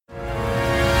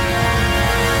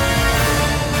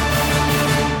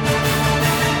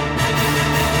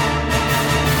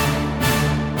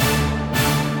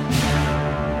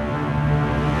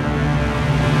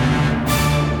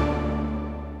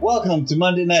welcome to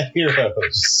Monday Night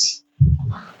Heroes,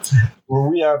 where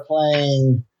we are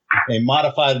playing a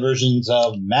modified versions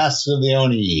of Masks of the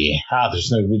Oni.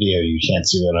 There's no video. You can't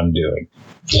see what I'm doing.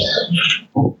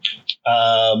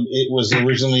 It was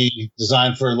originally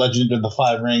designed for Legend of the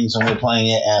Five Rings, and we're playing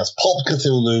it as Pulp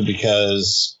Cthulhu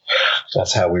because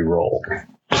that's how we roll.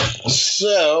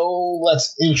 So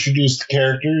let's introduce the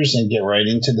characters and get right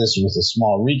into this with a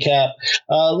small recap.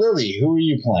 Lily, who are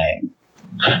you playing?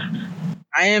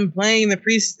 I am playing the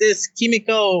priestess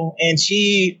Kimiko, and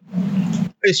she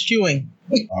is chewing.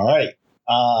 All right.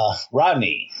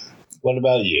 Rodney, what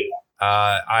about you?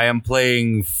 I am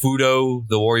playing Fudo,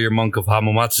 the warrior monk of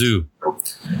Hamamatsu.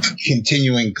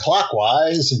 Continuing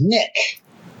clockwise, Nick.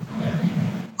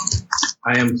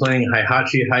 I am playing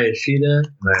Heihachi Hayashida,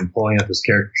 and I'm pulling up his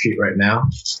character sheet right now.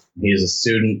 He is a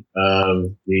student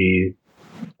of the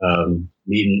Nidan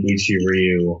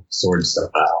Ichi-Ryu sword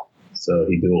style, so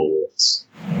he dual wields.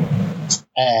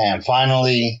 And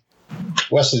finally,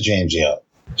 Wesley James Young.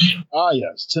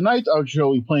 Yes. Tonight I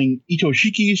shall be playing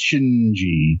Itoshiki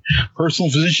Shinji,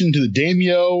 personal physician to the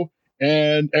daimyo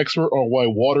and expert on why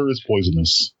water is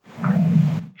poisonous.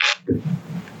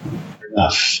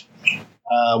 Enough.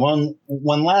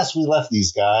 When last we left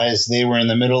these guys, they were in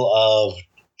the middle of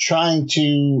trying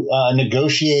to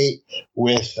negotiate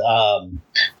with the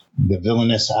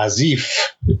villainous Azif,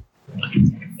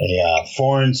 a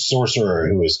foreign sorcerer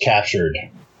who was captured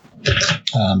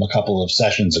a couple of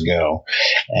sessions ago,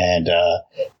 and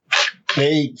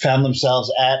they found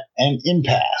themselves at an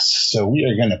impasse. So we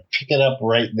are going to pick it up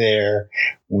right there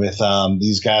with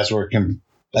these guys working.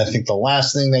 I think the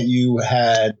last thing that you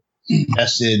had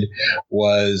suggested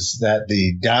was that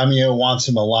the daimyo wants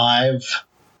him alive,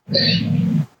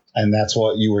 and that's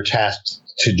what you were tasked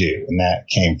to do, and that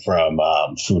came from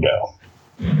Fudo.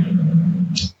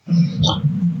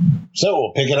 So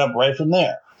we'll pick it up right from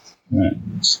there. Right.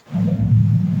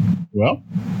 Well,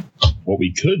 what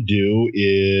we could do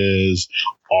is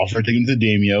offer to take him to the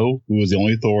daimyo, who is the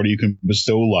only authority who can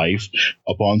bestow life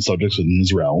upon subjects within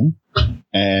his realm,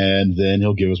 and then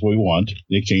he'll give us what we want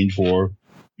in exchange for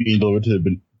being delivered to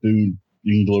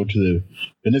the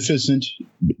beneficent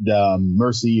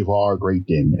mercy of our great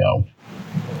daimyo.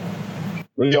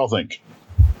 What do y'all think?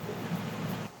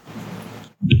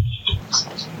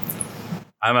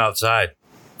 I'm outside.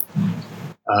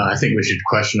 I think we should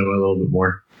question him a little bit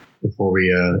more before we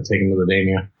take him to the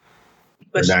daimyo.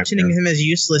 Questioning him is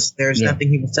useless. There's nothing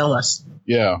he will tell us.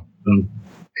 Yeah.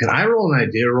 Can I roll an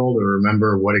idea roll to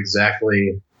remember what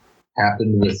exactly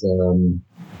happened with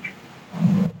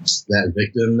that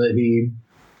victim that he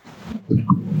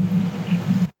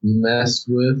messed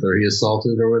with, or he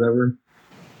assaulted, or whatever?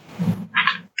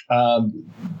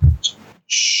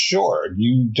 Sure.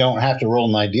 You don't have to roll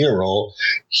an idea roll.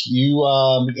 You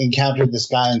encountered this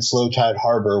guy in Slow Tide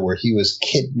Harbor where he was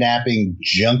kidnapping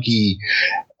junkie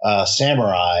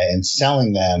samurai and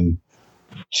selling them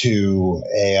to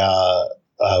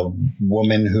a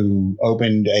woman who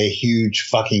opened a huge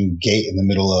fucking gate in the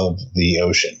middle of the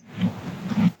ocean.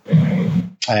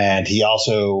 And he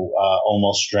also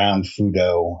almost drowned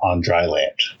Fudo on dry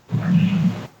land.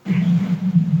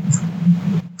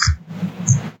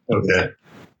 Okay.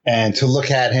 And to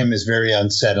look at him is very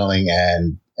unsettling,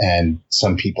 and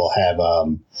some people have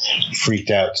freaked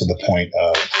out to the point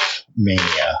of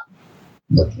mania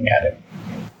looking at him.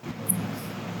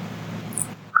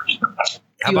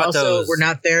 How You about also those? were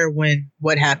not there when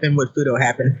what happened with Fudo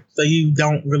happened, so you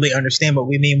don't really understand what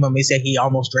we mean when we say he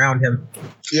almost drowned him.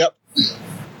 Yep.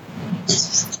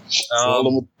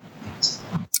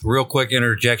 Real quick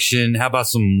interjection. How about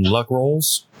some luck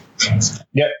rolls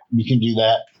Yep, you can do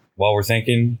that. while we're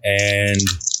thinking? And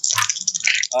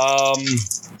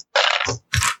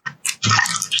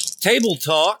table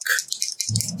talk,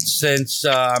 since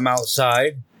I'm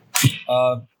outside.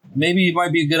 Maybe it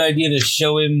might be a good idea to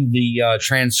show him the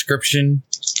transcription.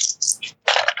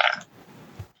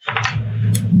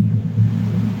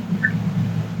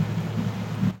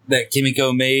 That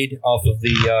Kimiko made off of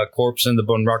the corpse in the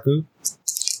Bunraku.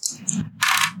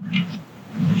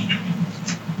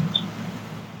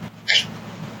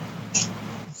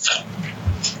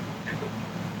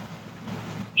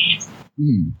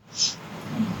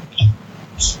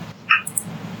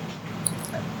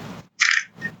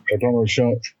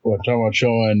 We're talking about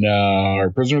showing our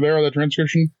prisoner there on the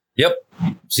transcription? Yep.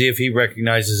 See if he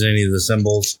recognizes any of the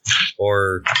symbols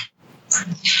or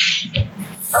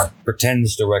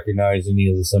pretends to recognize any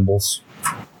of the symbols.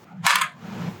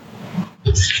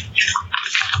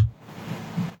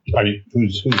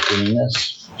 Who's doing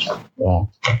this? Oh.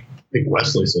 I think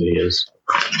Wesley said he is.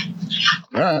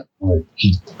 All right.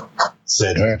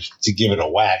 said to give it a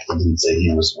whack. He didn't say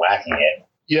he was whacking it.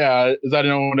 Yeah, as I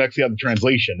don't actually have the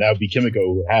translation. That would be Kimiko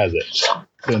who has it,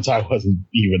 since I wasn't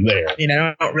even there.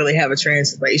 I don't really have a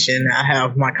translation. I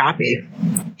have my copy.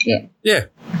 Yeah.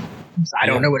 I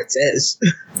don't know what it says.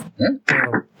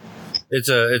 It's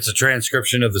a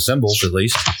transcription of the symbols, at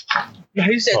least.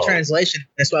 Who said translation?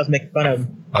 That's why I was making fun of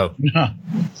him. Oh.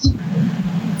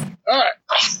 All right.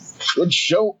 Let's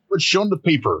show them the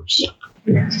papers.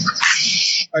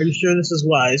 Are you sure this is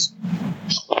wise?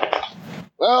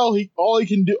 Well, he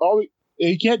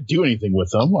can't do anything with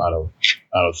them. I don't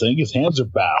think his hands are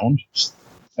bound.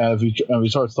 And if he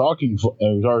starts talking,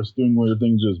 and he starts doing weird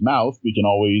things with his mouth, we can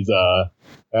always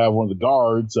have one of the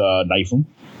guards knife him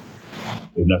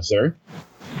if necessary.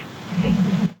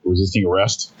 Resisting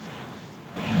arrest.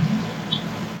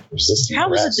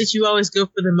 How is it that you always go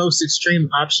for the most extreme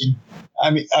option? I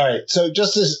mean, all right. So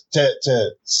just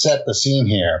to set the scene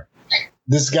here,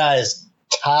 this guy is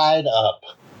tied up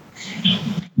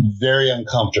very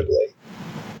uncomfortably,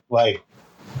 like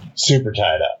super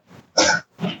tied up,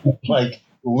 like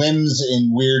limbs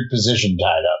in weird position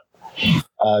tied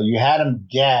up. You had him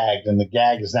gagged, and the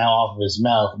gag is now off of his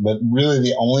mouth, but really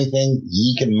the only thing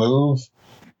he can move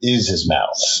is his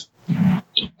mouth.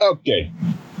 Okay.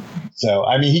 So,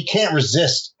 I mean, he can't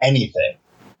resist anything.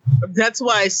 That's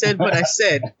why I said what I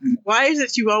said. Why is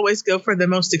it you always go for the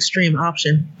most extreme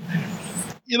option?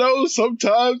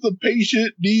 Sometimes the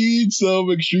patient needs some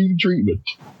extreme treatment.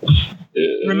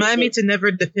 Remind me to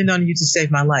never depend on you to save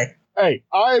my life. Hey,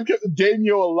 I have kept the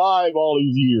daimyo alive all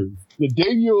these years. The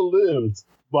daimyo lives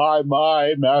by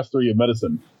my mastery of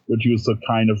medicine, which he was so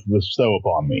kind of bestow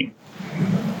upon me.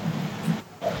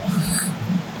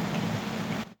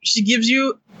 She gives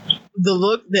you the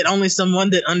look that only someone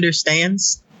that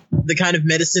understands the kind of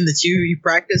medicine that you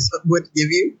practice would give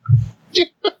you.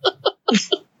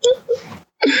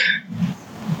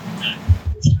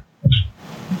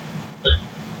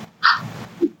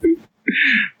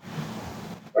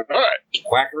 All right.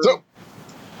 Quacker. So,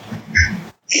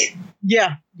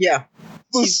 Yeah.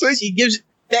 She gives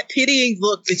that pitying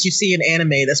look that you see in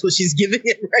anime. That's what she's giving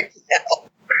it right now.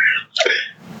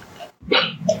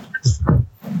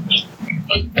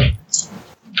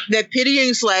 That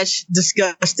pitying /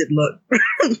 disgusted look.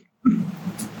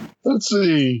 let's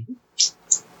see.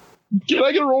 Can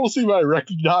I get a roll to see if I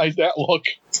recognize that look?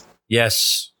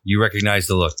 Yes, you recognize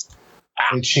the look.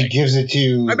 And she gives it to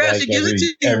you. I bet like she gives it to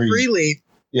you freely.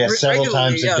 Yeah, several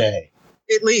times a day.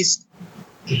 At least.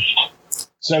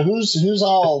 So who's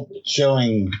all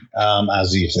showing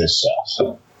Azif this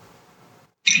stuff?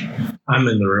 I'm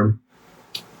in the room.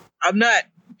 I'm not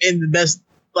in the best.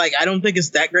 I don't think it's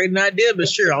that great an idea, but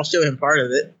sure, I'll show him part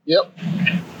of it. Yep.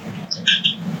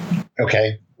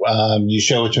 Okay. You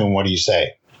show it to him. What do you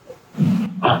say?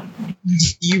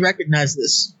 You recognize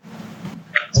this?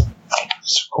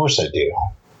 Of course I do.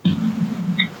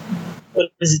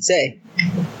 What does it say?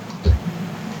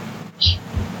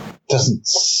 It doesn't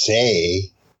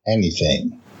say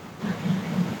anything.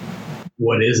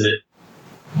 What is it?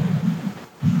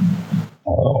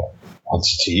 Oh,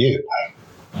 what's it to you?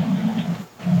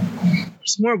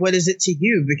 It's more, what is it to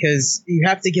you? Because you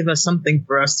have to give us something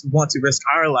for us to want to risk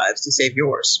our lives to save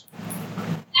yours.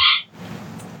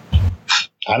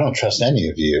 I don't trust any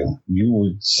of you. You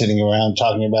were sitting around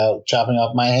talking about chopping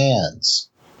off my hands.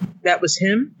 That was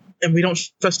him, and we don't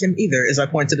trust him either, as I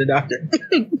point to the doctor.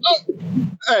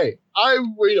 Hey, I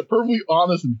made a perfectly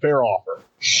honest and fair offer.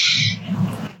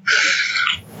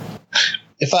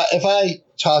 If I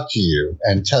talk to you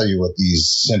and tell you what these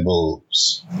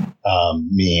symbols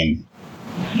mean,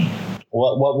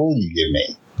 what will you give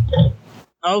me?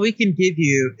 All we can give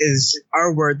you is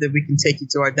our word that we can take you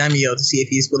to our daimyo to see if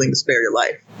he's willing to spare your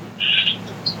life.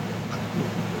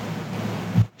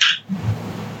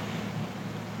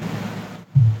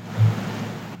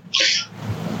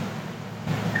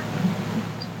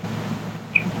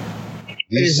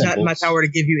 It is not in my power to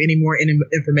give you any more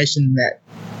information than that.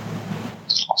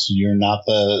 So you're not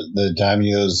the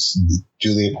daimyo's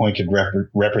duly appointed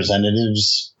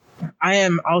representatives? I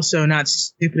am also not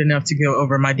stupid enough to go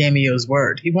over my daimyo's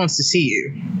word. He wants to see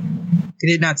you. He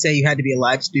did not say you had to be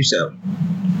alive to do so.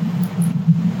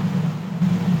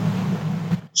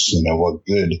 You know what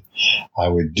good I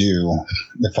would do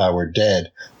if I were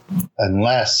dead,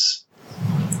 unless...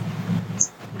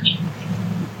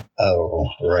 Oh,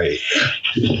 right.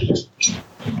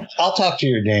 I'll talk to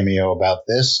your daimyo about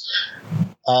this.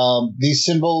 These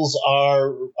symbols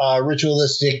are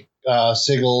ritualistic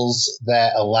sigils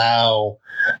that allow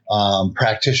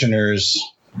practitioners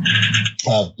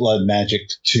of blood magic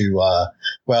to,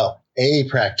 a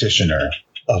practitioner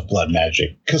of blood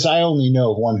magic, because I only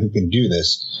know of one who can do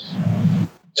this.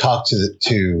 Talk to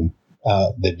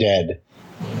the dead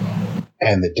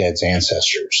and the dead's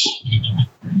ancestors.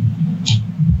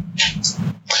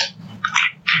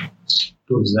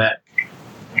 Who's that?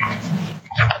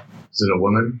 Is it a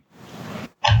woman?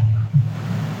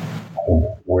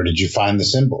 Where did you find the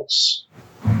symbols?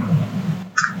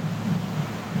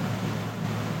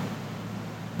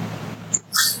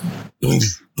 Boom,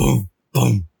 boom,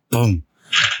 boom, boom.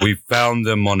 We found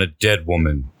them on a dead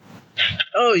woman.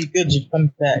 Oh, you good? You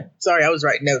come back. Sorry, I was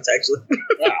writing notes actually.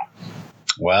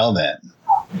 Well then,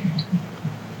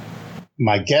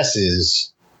 my guess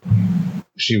is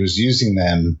she was using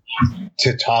them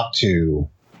to talk to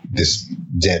this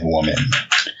dead woman.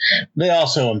 They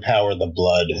also empower the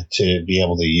blood to be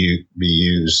able to be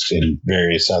used in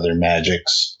various other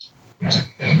magics.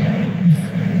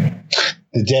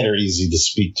 The dead are easy to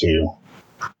speak to,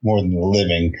 more than the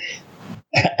living,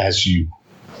 as you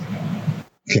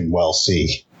can well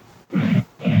see.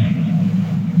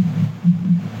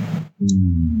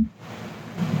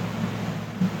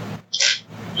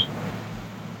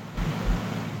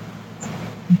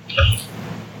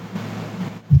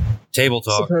 Table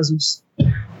talk.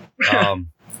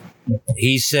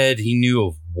 He said he knew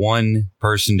of one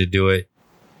person to do it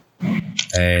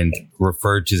and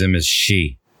referred to them as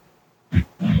she.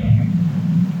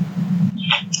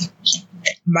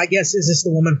 My guess is this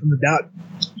the woman from the dock.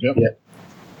 Yep.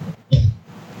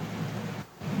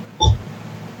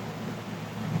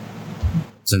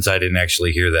 Since I didn't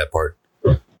actually hear that part.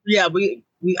 Yeah,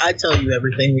 I tell you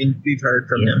everything we've heard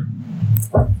from him.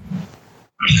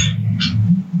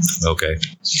 Okay.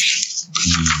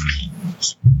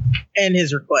 And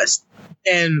his request.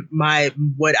 And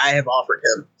what I have offered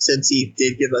him, since he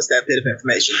did give us that bit of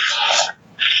information.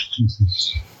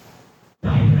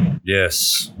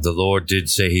 Yes, the Lord did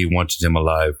say he wanted him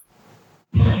alive.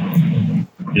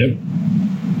 Yep.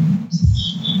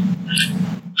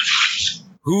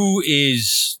 Who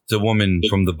is the woman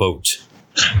from the boat?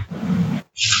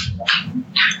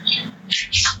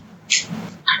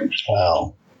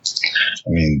 Well, I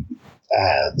mean,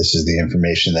 this is the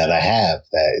information that I have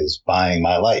that is buying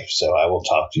my life, so I will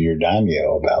talk to your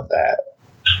daimyo about that.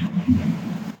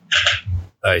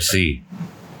 I see.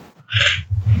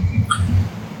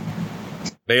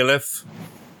 Bailiff?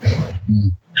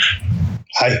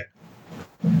 Hi.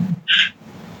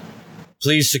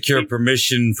 Please secure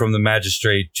permission from the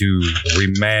magistrate to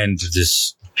remand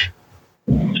this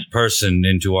person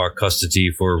into our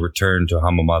custody for a return to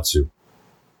Hamamatsu.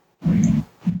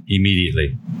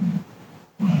 Immediately.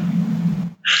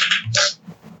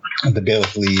 The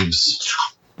bailiff leaves.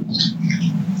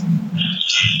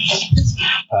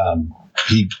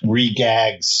 He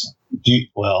regags.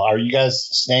 Are you guys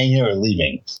staying here or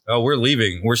leaving? Oh, we're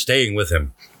leaving. We're staying with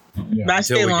him. But I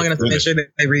stay long enough to make sure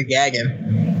that they re-gag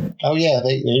him. Oh, yeah,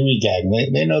 they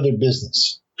regag. They know their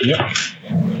business. Yep.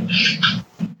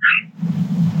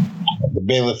 The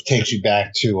bailiff takes you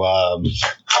back to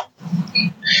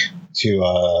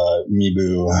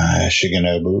Mibu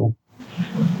Shigenobu.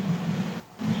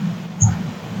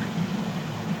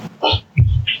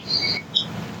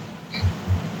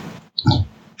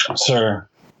 Sir,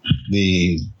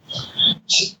 the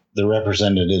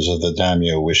representatives of the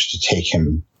daimyo wish to take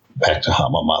him back to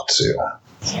Hamamatsu.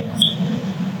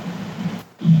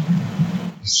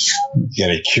 Get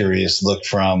a curious look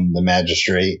from the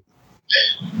magistrate.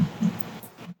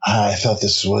 I thought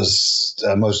this was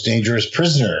the most dangerous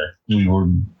prisoner. We were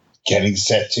getting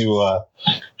set to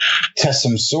test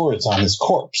some swords on his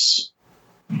corpse.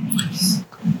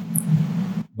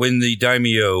 When the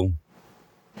daimyo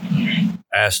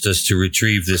asked us to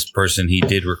retrieve this person, he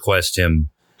did request him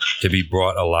to be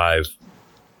brought alive,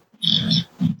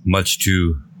 much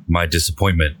to my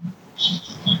disappointment.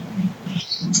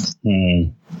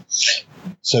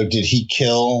 So did he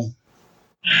kill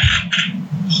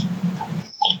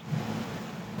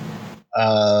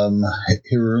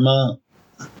Hiruma?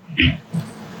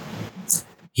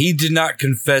 He did not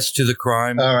confess to the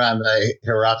crime.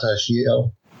 Hirata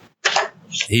Shio?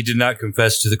 He did not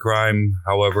confess to the crime.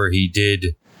 However, he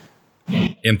did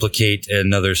implicate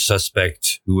another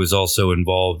suspect who was also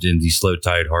involved in the Slow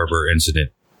Tide Harbor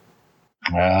incident.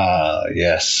 Ah,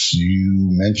 yes. You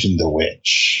mentioned the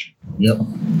witch. Yep.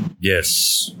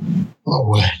 Yes. The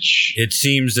witch. It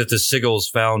seems that the sigils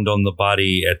found on the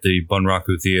body at the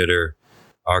Bunraku Theater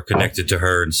are connected to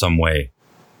her in some way.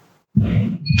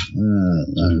 I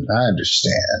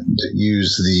understand.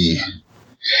 Use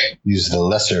the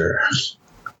lesser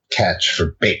catch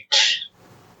for bait.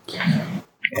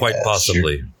 Quite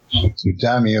possibly. Your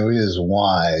daimyo is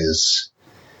wise.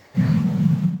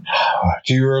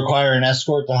 Do you require an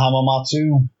escort to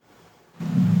Hamamatsu?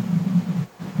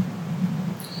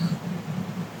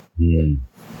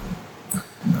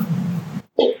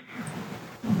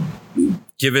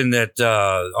 Given that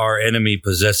our enemy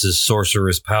possesses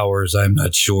sorceress powers, I'm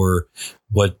not sure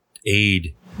what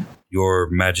aid your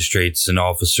magistrates and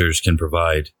officers can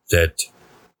provide that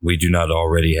we do not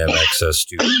already have access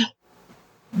to.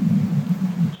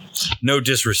 No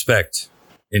disrespect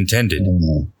intended.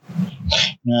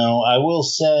 No, I will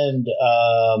send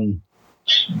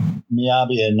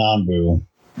Miyabi and Nanbu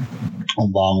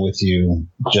along with you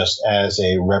just as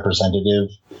a representative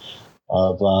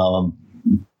of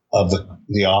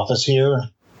the office here.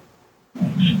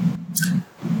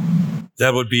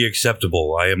 That would be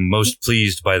acceptable. I am most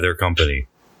pleased by their company.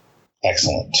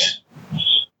 Excellent.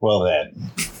 Well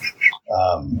then,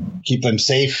 keep them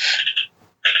safe.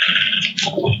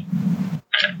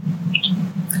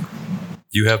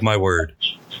 You have my word.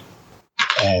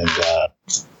 And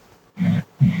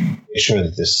make sure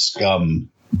that this scum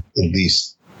at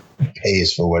least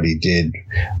pays for what he did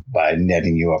by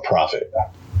netting you a profit.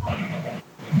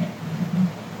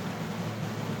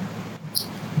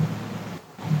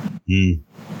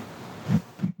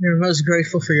 We're most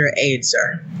grateful for your aid,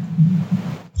 sir.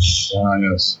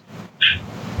 Yes.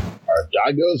 Our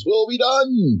Dagos will be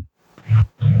done.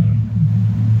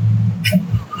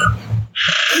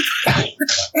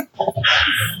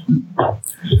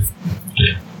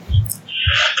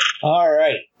 All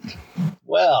right.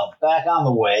 Well, back on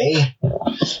the way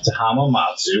to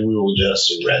Hamamatsu. We will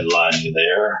just redline you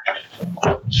there.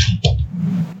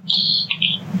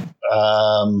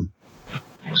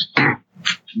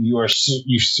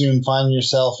 You soon find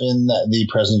yourself in the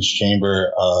presence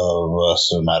chamber of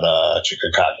Sonata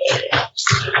Chikakage,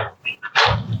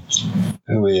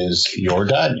 who is your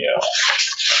daimyo.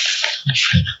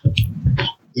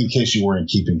 In case you weren't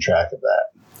keeping track of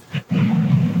that.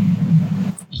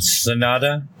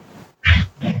 Sonata?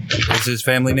 Is his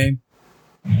family name?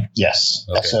 Yes.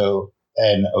 Okay. Sonoda.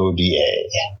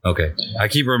 Okay. I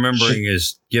keep remembering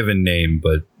his given name,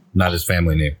 but not his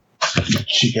family name.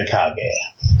 Chikakage.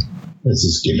 This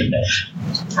is given name.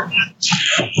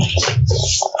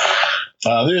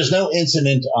 There is no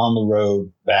incident on the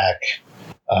road back.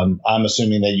 I'm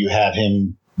assuming that you have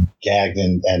him gagged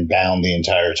and bound the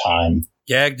entire time.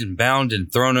 Gagged and bound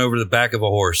and thrown over the back of a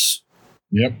horse.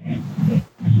 Yep.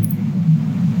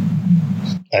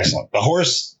 Excellent. The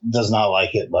horse does not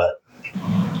like it, but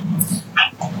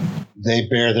they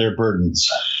bear their burdens,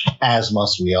 as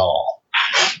must we all.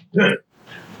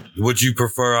 Would you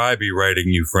prefer I be riding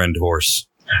you, friend horse?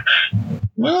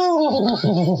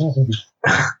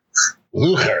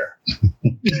 Lucher.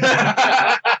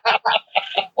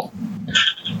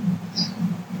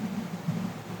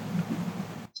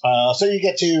 So you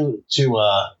get to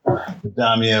the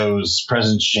daimyo's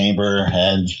presence chamber,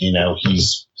 and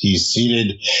he's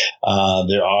seated.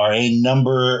 There are a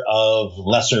number of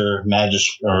lesser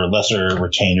lesser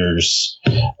retainers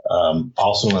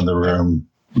also in the room.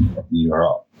 You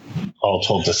are all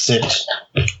told to sit.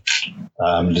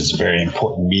 It is a very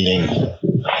important meeting.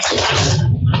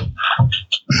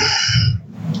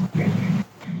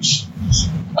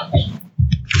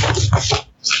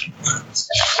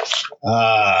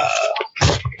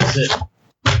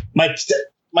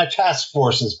 My task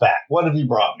force is back. What have you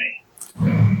brought me?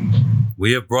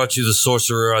 We have brought you the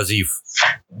sorcerer Azif.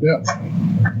 Yeah.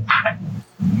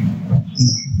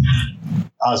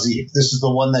 Azif, this is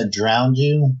the one that drowned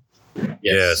you?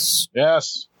 Yes.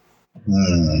 Yes.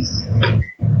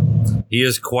 He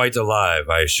is quite alive,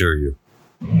 I assure you.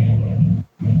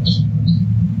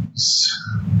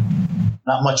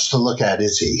 Not much to look at,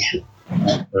 is he?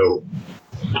 No,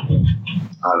 not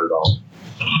at all.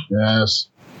 Yes.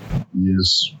 He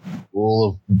is full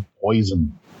of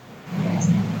poison.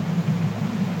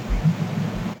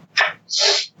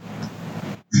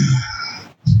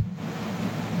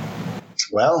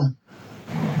 Well,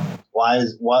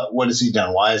 what has he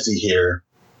done? Why is he here?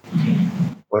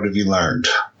 What have you learned?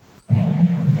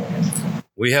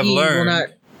 We have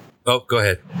learned. Oh, go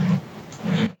ahead.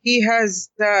 He has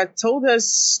told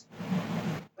us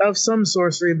of some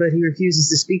sorcery, but he refuses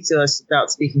to speak to us without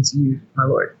speaking to you, my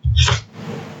lord.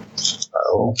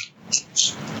 Oh.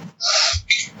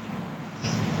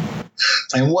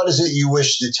 And what is it you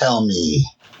wish to tell me,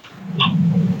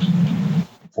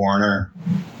 foreigner?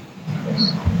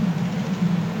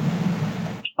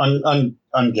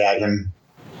 Ungag him.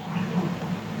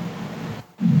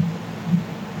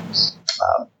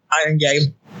 I ungag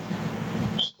him.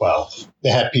 Well, they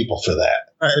have people for that.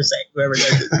 I was saying, whoever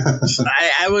does it.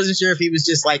 I wasn't sure if he was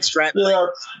just like strapped, like,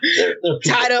 They're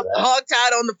tied up, hog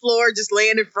tied on the floor, just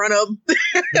laying in front of him.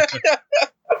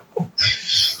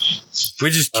 We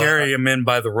just carry him in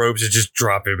by the ropes and just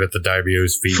drop him at the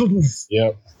daimyo's feet.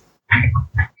 Yep.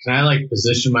 Can I like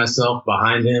position myself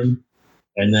behind him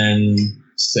and then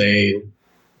say,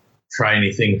 try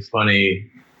anything funny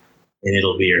and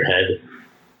it'll be your head?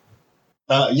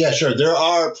 Yeah, sure. There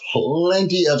are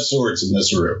plenty of swords in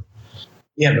this room.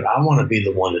 Yeah, but I want to be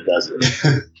the one that does it.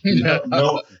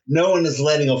 No one is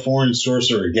letting a foreign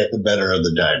sorcerer get the better of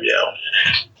the daimyo.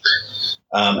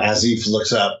 Azif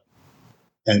looks up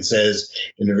and says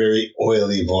in a very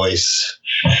oily voice,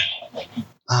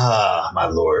 "Ah, my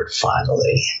lord,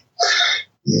 finally.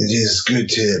 It is good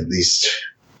to at least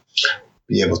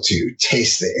be able to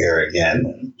taste the air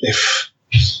again. If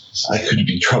I could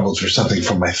be troubled for something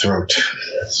from my throat,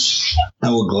 I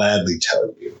will gladly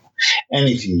tell you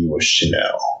anything you wish to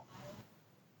know."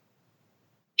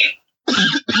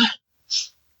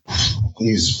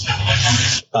 He's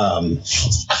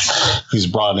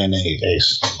brought in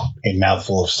a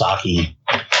mouthful of sake.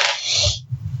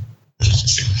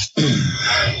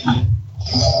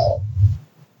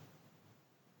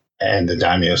 And the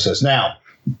daimyo says, "Now,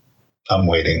 I'm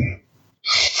waiting."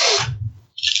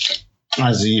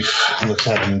 Azif looks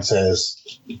at him and says,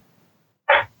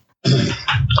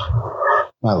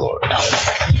 "My lord,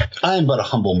 I am but a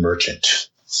humble merchant.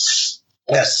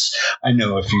 Yes, I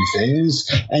know a few things,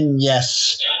 and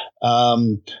yes,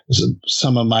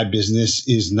 some of my business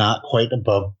is not quite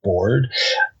above board.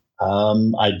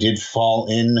 I did fall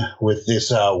in with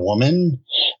this woman,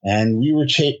 and we were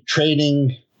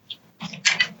trading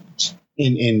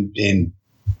in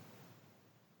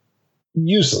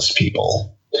useless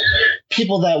people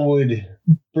that would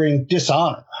bring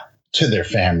dishonor to their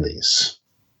families,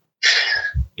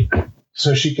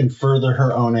 so she can further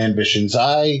her own ambitions.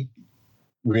 I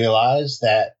realize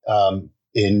that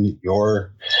in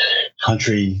your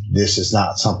country, this is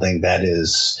not something that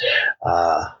is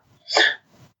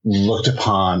looked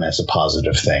upon as a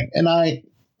positive thing. And I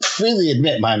freely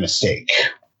admit my mistake.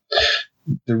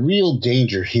 The real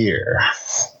danger here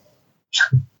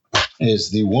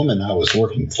is the woman I was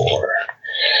working for,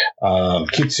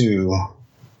 Kitsu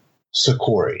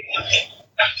Sakori.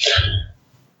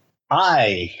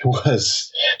 I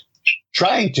was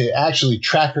trying to actually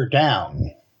track her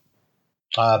down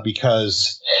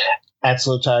because at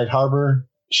Slow Tide Harbor,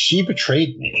 she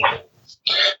betrayed me.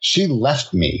 She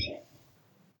left me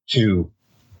to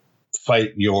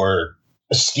fight your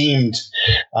esteemed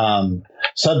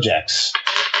subjects,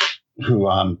 who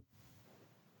I'm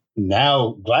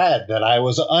now glad that I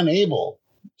was unable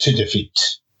to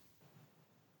defeat,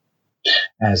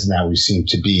 as now we seem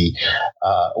to be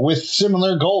with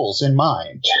similar goals in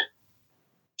mind.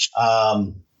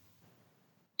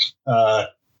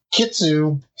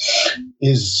 Kitsu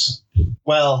is,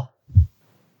 well,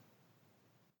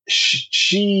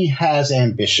 she has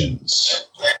ambitions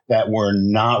that were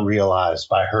not realized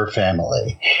by her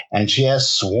family, and she has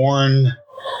sworn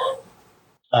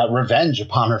revenge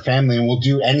upon her family and will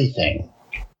do anything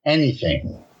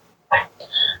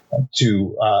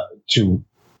to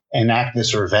enact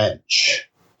this revenge.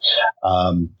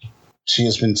 She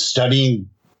has been studying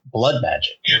blood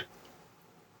magic.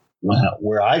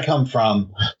 Where I come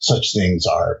from, such things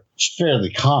are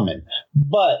fairly common,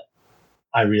 but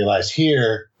I realize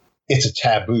here it's a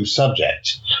taboo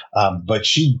subject. But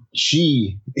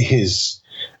she is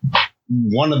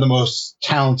one of the most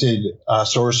talented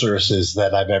sorceresses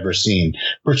that I've ever seen,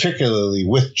 particularly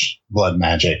with blood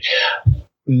magic.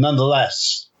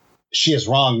 Nonetheless, she has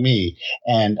wronged me,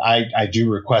 and I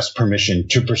do request permission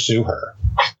to pursue her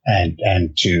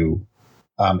and to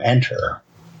end her,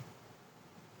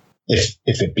 if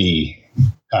it be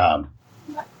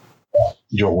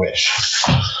your wish.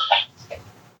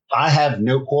 I have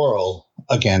no quarrel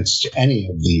against any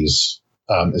of these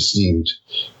esteemed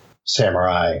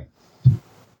samurai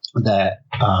that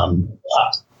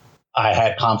I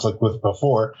had conflict with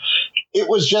before. It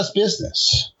was just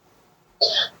business.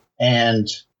 And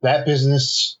that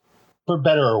business, for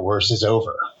better or worse, is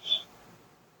over.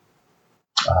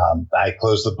 I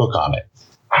closed the book on it.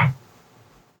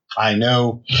 I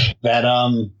know that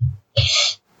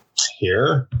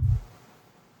here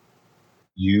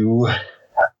you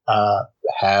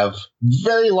have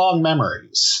very long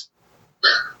memories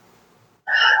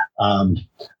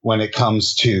when it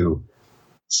comes to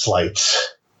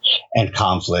slights and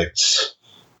conflicts.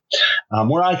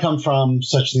 Where I come from,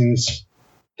 such things,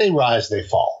 they rise, they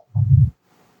fall.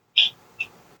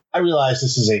 I realize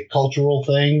this is a cultural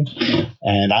thing,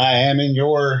 and I am in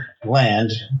your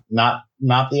land, not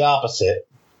the opposite.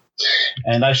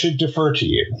 and I should defer to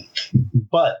you.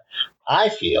 But I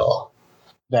feel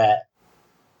that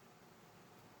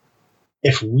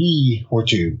if we were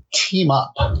to team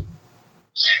up,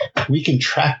 we can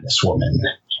track this woman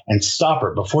and stop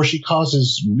her before she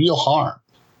causes real harm.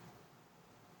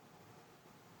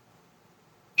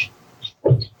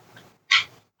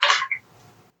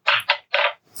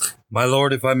 My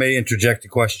lord, if I may interject a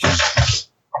question.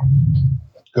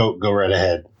 Go right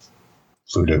ahead,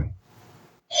 Fudu.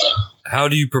 How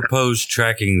do you propose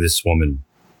tracking this woman?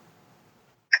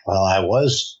 Well, I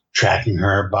was tracking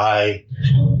her by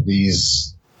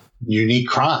these unique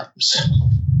crimes.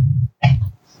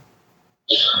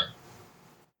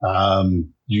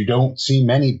 You don't see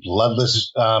many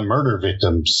bloodless murder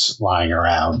victims lying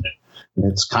around.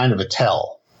 It's kind of a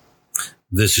tell.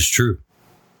 This is true.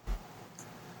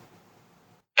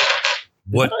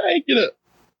 What? Can I get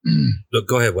Look,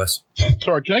 go ahead, Wes.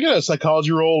 Sorry, can I get a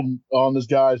psychology roll on this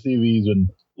guy? See if he's been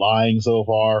lying so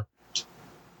far.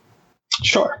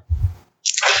 Sure.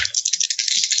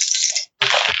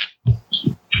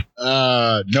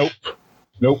 Nope.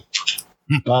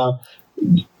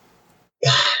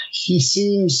 He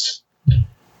seems.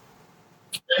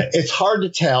 It's hard to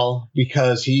tell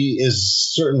because he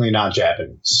is certainly not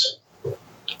Japanese.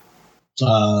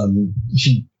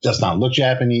 He does not look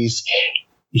Japanese.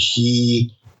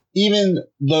 He, even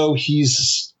though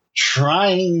he's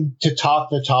trying to talk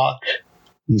the talk,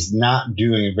 he's not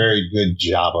doing a very good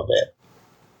job of it.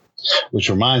 Which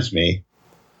reminds me,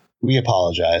 we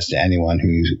apologize to anyone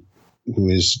who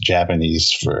is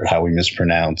Japanese for how we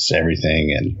mispronounce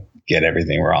everything and get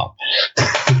everything wrong.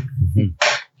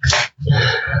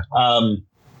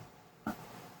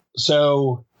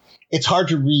 So it's hard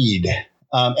to read.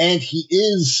 And he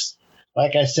is,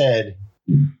 like I said,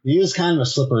 he is kind of a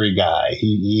slippery guy.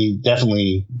 He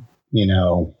definitely,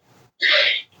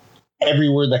 every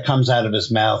word that comes out of his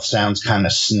mouth sounds kind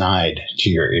of snide to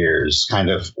your ears, kind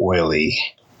of oily.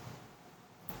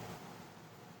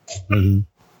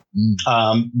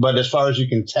 Mm-hmm. But as far as you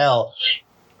can tell,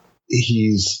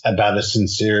 he's about as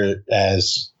sincere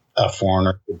as a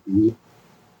foreigner could be.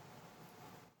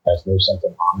 Has no sense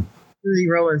of honor. Is he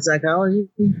rolling psychology?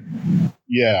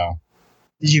 Yeah,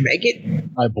 Did you make it?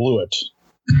 I blew it.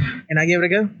 Can I give it a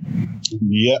go?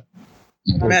 Yep.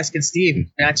 I'm asking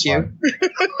Steve, not you.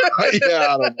 Yeah,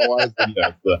 I don't know why I said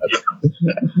that.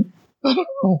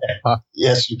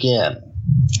 Yes, you can.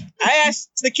 I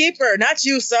asked the keeper, not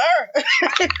you, sir.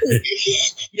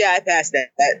 Yeah, I passed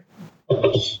that.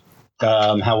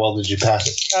 How well did you pass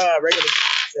it? Regular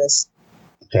success.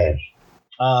 Okay.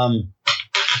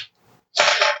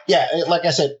 Yeah, like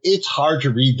I said, it's hard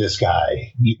to read this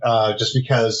guy just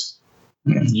because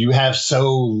you have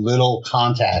so little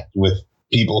contact with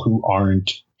people who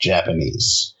aren't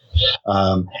Japanese.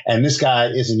 And this guy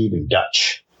isn't even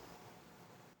Dutch.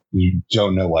 You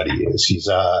don't know what he is. He's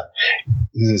got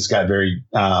very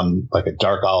like a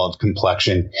dark olive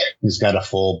complexion. He's got a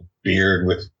full beard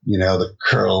with the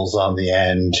curls on the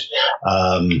end.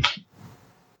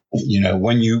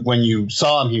 When you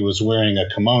saw him, he was wearing a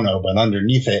kimono, but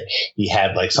underneath it, he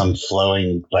had like some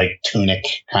flowing like tunic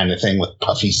kind of thing with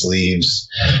puffy sleeves.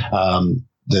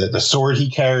 The sword he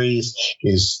carries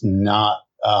is not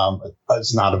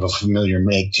it's not of a familiar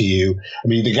make to you. I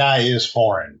mean, the guy is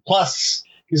foreign. Plus,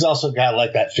 he's also got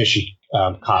like that fishy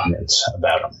countenance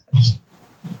about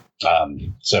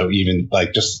him. So even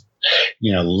like just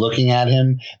looking at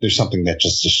him, there's something that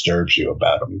just disturbs you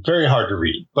about him. Very hard to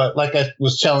read. But like I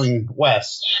was telling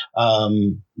Wes,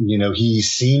 he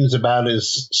seems about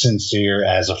as sincere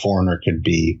as a foreigner could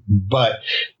be. But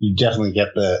you definitely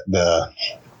get the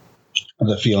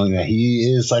feeling that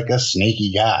he is like a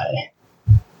snaky guy.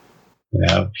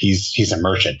 He's a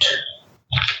merchant.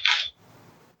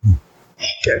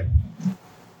 Okay.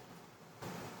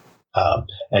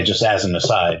 And just as an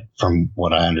aside, from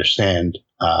what I understand,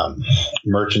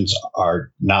 merchants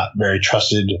are not very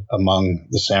trusted among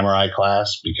the samurai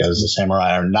class because the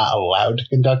samurai are not allowed to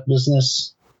conduct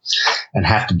business and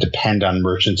have to depend on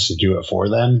merchants to do it for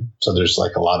them. So there's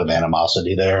like a lot of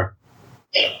animosity there.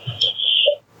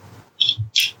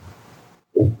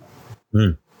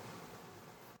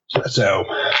 So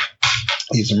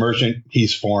he's a merchant.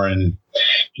 He's foreign.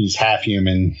 He's half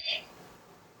human.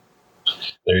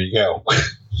 There you go.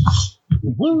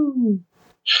 Woo!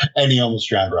 And he almost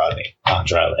drowned Rodney on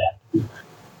dry land. It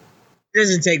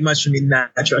doesn't take much for me to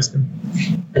not trust him.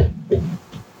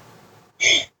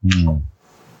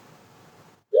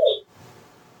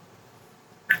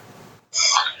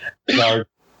 Guard,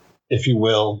 if you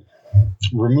will,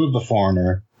 remove the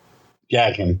foreigner,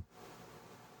 gag him,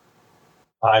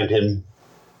 bind him,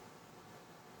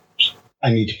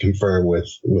 I need to confer with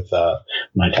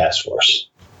my task force.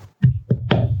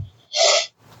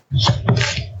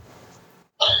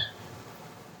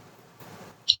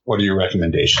 What are your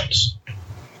recommendations?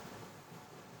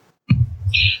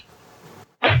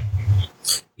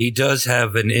 He does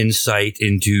have an insight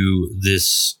into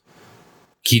this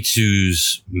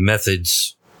Kitsu's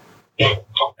methods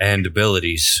and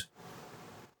abilities.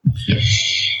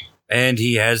 And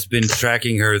he has been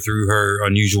tracking her through her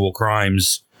unusual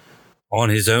crimes on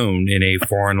his own in a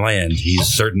foreign land. He's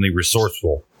certainly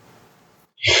resourceful.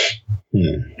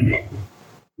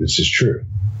 This is true.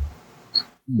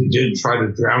 He did try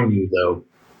to drown you, though.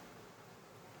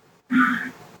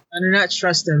 I do not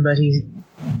trust him, but he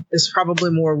is probably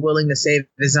more willing to save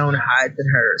his own hide than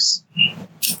hers.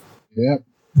 Yep.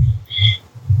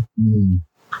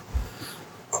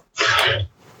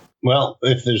 Well,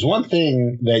 if there's one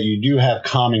thing that you do have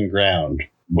common ground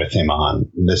with him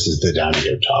on, this is the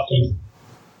Daimyo talking.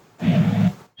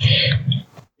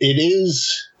 It is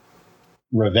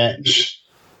revenge.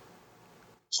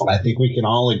 I think we can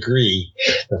all agree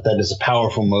that is a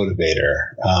powerful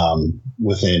motivator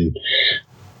within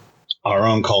our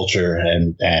own culture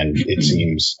and it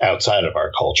seems outside of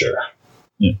our culture.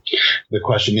 Yeah. The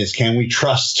question is, can we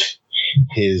trust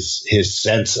his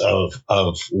sense of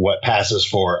what passes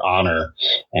for honor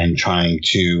and trying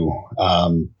to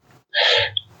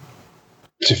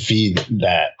feed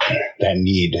that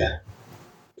need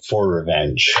for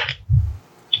revenge?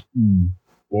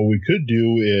 What we could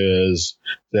do is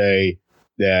say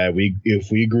that if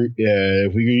we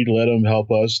agree to let him help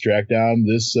us track down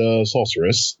this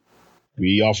sorceress,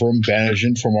 we offer him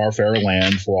banishment from our fair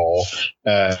land for all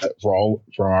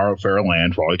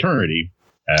eternity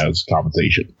as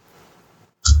compensation.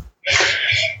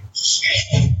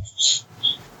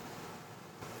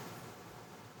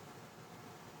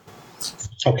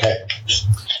 Okay.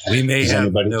 We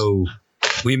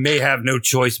may have no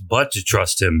choice but to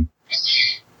trust him,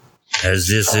 as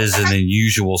this is an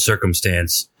unusual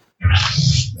circumstance,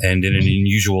 and in an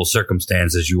unusual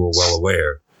circumstance, as you are well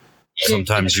aware,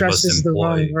 sometimes you must trust is the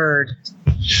wrong word.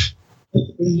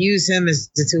 Use him as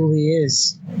the tool he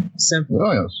is. Simple.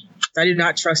 Oh, yes. I do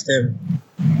not trust him.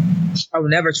 I will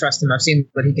never trust him. I've seen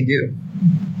what he can do.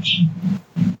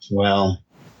 Well,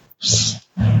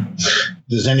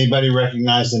 does anybody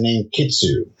recognize the name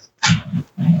Kitsu?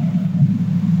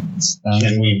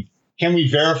 Can we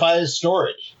verify his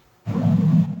story?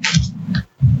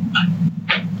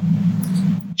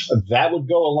 That would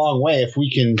go a long way if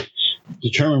we can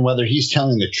determine whether he's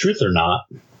telling the truth or not.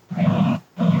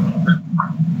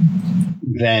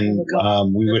 Then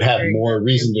we would have more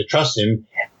reason to trust him,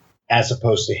 as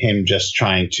opposed to him just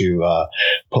trying to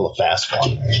pull a fast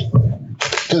one.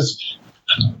 Because,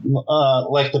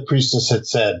 like the priestess had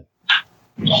said,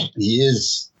 he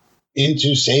is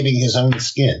into saving his own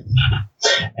skin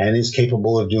and is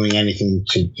capable of doing anything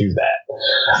to do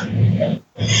that.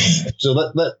 So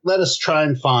let us try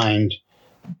and find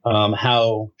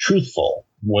how truthful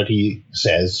what he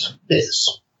says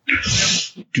is.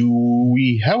 Do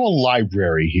we have a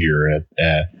library here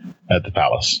at the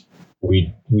palace?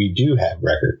 We do have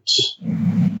records.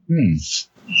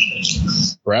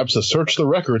 Perhaps a search the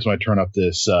records might turn up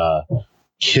this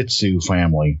Kitsu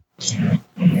family.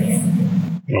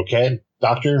 Okay,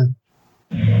 Doctor,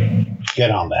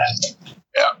 get on that.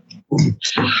 Yeah.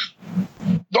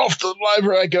 Off to the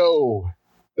library I go.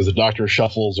 As the doctor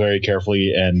shuffles very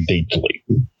carefully and daintily.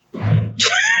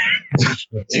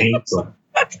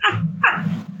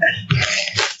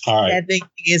 All right. The thing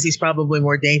is, he's probably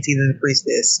more dainty than the priest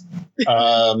is.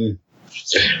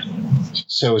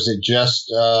 So is it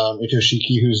just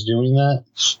Itoshiki who's doing that?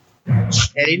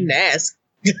 I didn't ask.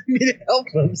 I need to help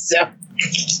him, so.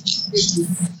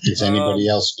 Is anybody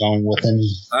else going with him?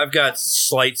 I've got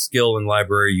slight skill in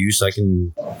library use. I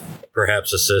can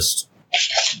perhaps assist.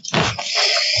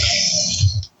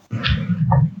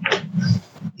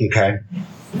 Okay.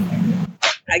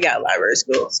 I got library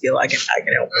skill. I can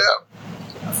help.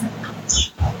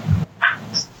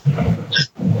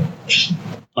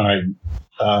 All right.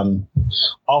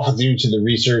 Off with you to the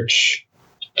research.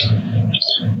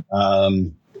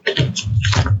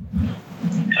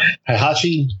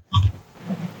 Heihachi,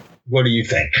 what do you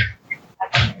think?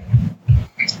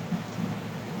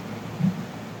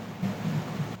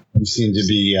 You seem to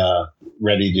be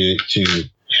ready to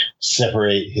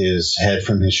separate his head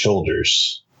from his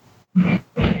shoulders.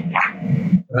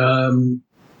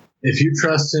 If you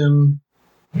trust him,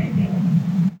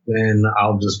 then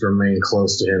I'll just remain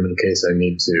close to him in case I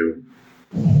need to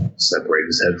separate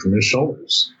his head from his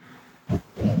shoulders.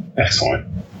 Excellent.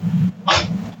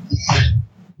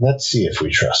 Let's see if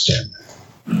we trust him.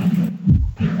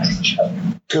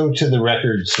 go to the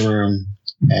records room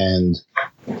and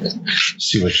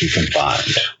see what you can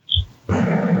find.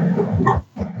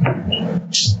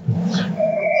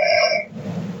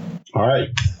 All right.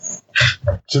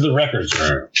 To the records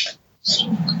room.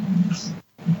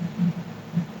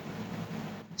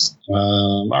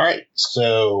 All right.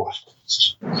 So,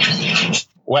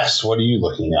 Wes, what are you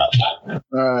looking up?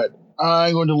 All right.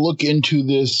 I'm going to look into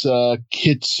this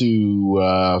Kitsu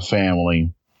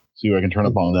family. See what I can turn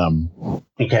up on them.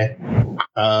 Okay.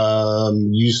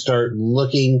 You start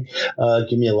looking.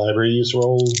 Give me a library use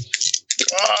roll.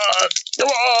 Come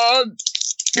on!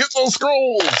 Get those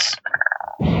scrolls!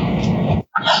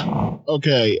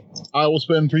 Okay. I will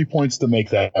spend 3 points to make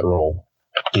that roll.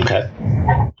 Okay.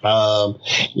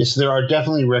 Yes, there are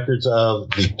definitely records of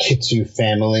the Kitsu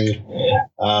family.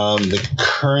 The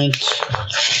current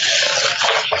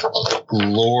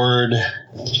Lord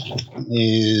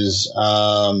is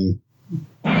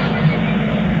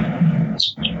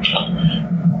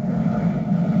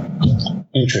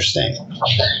interesting.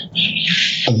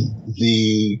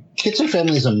 The Kitsu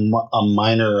family is a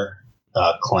minor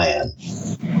clan.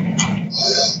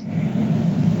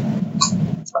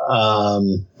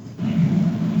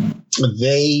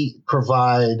 They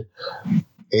provide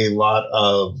a lot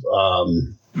of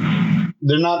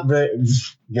they're not very,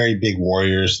 very big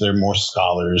warriors. They're more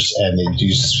scholars, and they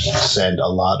do send a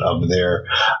lot of their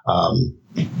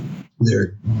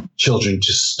children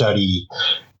to study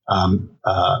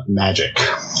magic.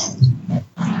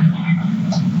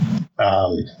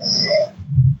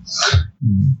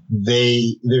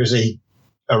 There's a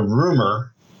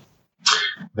rumor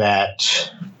that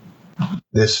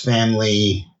this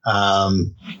family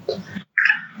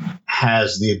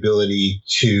has the ability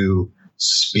to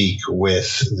speak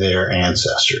with their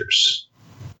ancestors.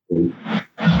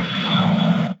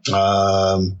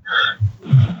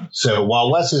 So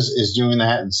while Wes is doing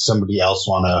that, does somebody else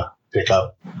want to pick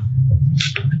up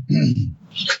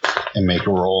and make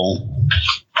a roll?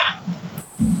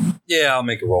 Yeah, I'll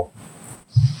make a roll.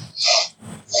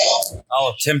 I'll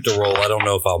attempt to roll. I don't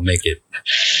know if I'll make it.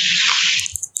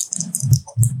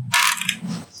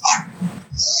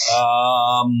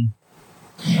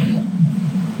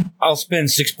 I'll spend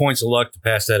 6 points of luck to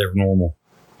pass that at normal.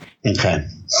 Okay.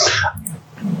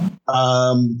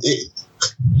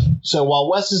 So while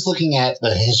Wes is looking at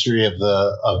the history of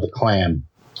the clan,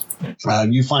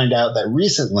 you find out that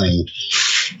recently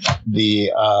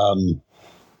the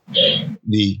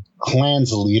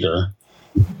clan's leader,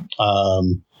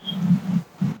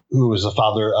 who was the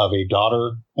father of a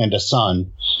daughter and a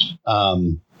son,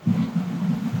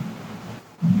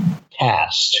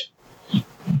 passed.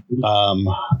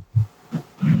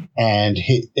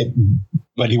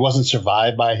 But he wasn't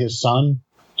survived by his son.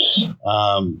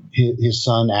 His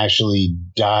son actually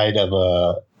died of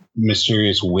a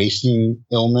mysterious wasting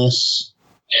illness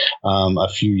a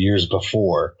few years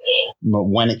before. But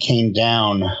when it came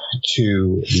down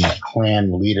to the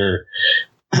clan leader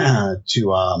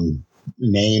to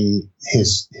name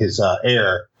his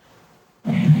heir,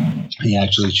 he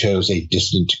actually chose a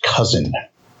distant cousin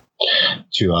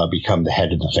to become the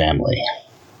head of the family.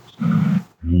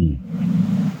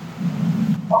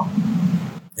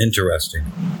 Interesting.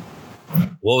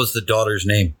 What was the daughter's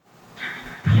name?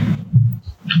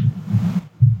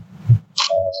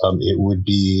 It would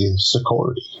be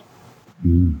Sakori.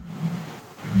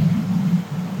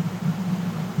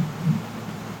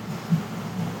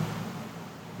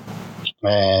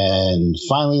 And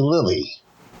finally, Lily.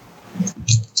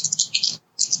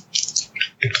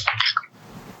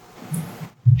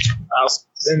 I'll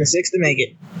spend the 6 to make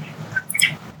it.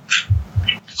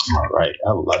 All right.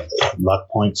 I love the luck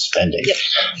point spending. Yep.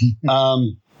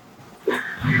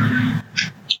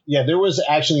 Yeah, there was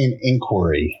actually an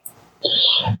inquiry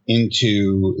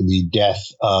into the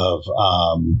death of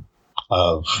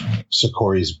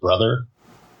Sakori's brother.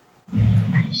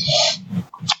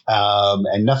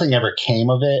 And nothing ever came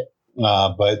of it.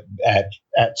 But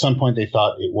at some point they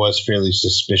thought it was fairly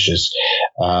suspicious,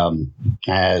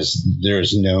 as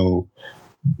there's no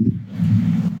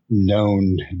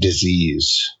known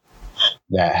disease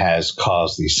that has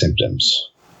caused these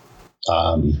symptoms.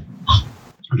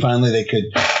 Finally, they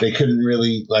couldn't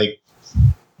really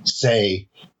say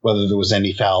whether there was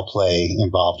any foul play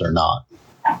involved or not.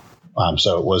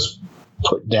 So it was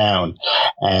put down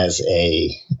as a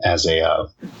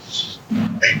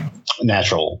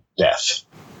natural death.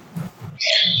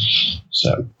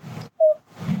 So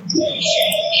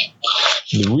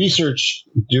the research,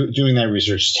 doing that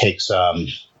research takes a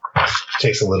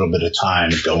little bit of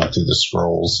time going through the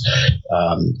scrolls.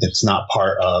 It's not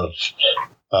part of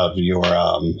of your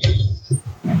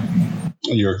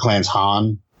clan's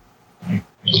Han.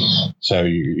 So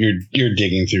you're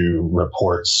digging through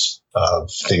reports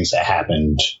of things that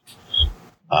happened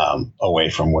away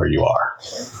from where you are.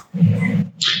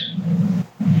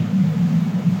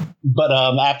 But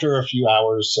after a few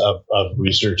hours of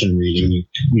research and reading,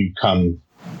 you come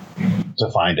to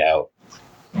find out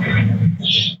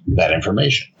that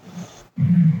information.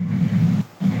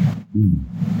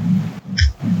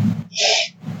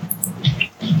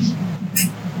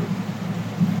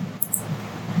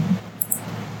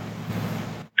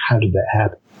 How did that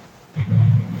happen?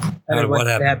 What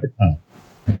happened?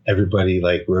 Everybody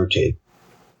rotate.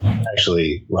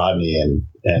 Actually, Rodney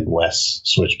and Wes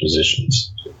switch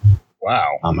positions.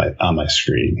 Wow. On my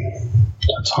screen.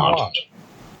 That's haunted.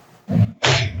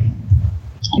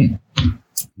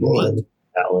 What?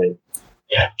 That way.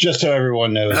 Just so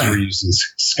everyone knows, we're using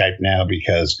Skype now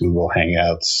because Google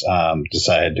Hangouts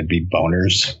decided to be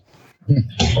boners.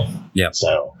 Yep.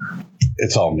 So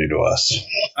it's all new to us.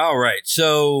 All right.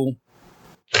 So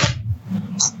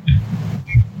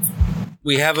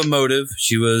we have a motive.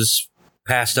 She was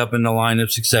passed up in the line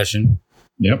of succession.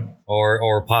 Yep.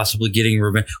 Or possibly getting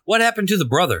revenge. What happened to the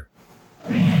brother?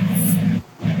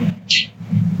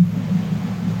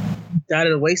 Died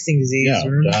of the wasting disease. Yeah,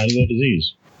 died of the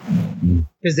disease.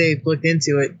 Because they looked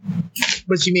into it.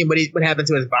 What you mean? What happened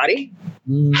to his body?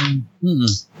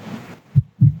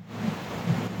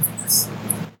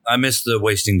 I missed the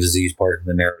wasting disease part in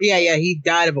the narrative. Yeah, he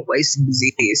died of a wasting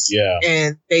disease. Yeah.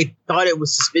 And they thought it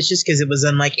was suspicious because it was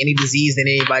unlike any disease that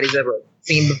anybody's ever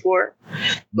seen before.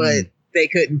 But they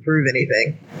couldn't prove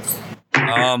anything.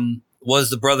 Was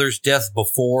the brother's death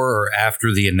before or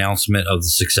after the announcement of the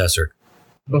successor?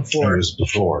 Before. It was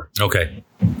before. Okay.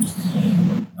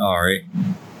 All right.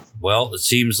 Well, it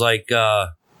seems like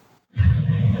the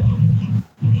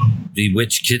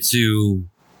witch Kitsu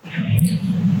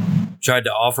tried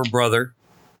to offer brother,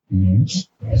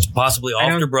 possibly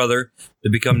offered brother to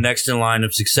become next in line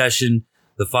of succession.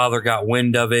 The father got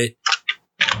wind of it,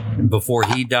 and before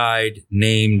he died,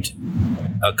 named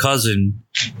a cousin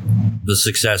the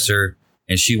successor,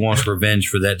 and she wants revenge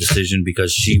for that decision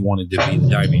because she wanted to be the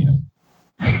daimyo.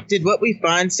 Did what we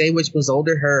find say which was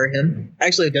older, her or him?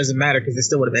 Actually, it doesn't matter because it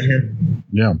still would have been him.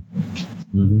 Yeah.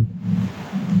 Mm-hmm.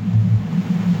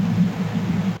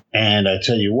 And I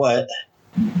tell you what,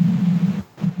 if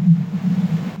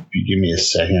you give me a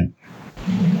second,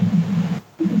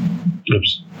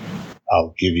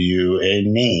 I'll give you a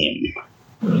name.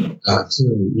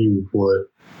 You would.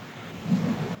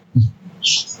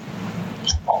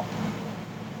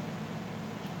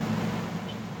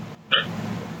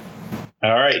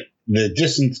 All right. The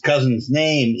distant cousin's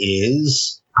name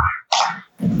is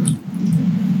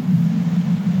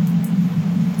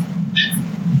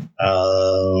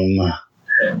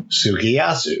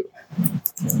Sukiyasu.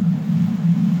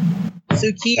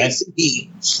 Sukiyasu.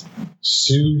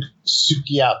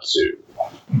 Sukeyatsu.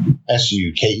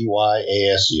 Sukeyatsu.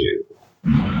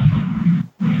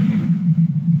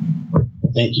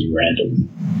 Thank you, random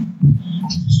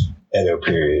Edo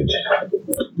period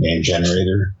name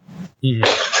generator. Mm-hmm.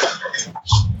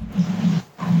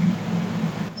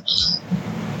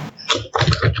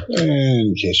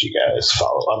 In case you guys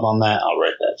follow up on that, I'll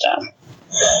write that down.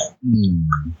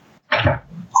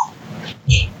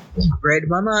 Read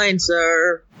my mind,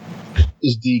 sir.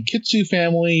 Is the Kitsu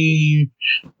family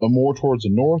more towards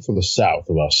the north or the south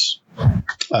of us?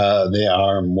 They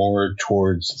are more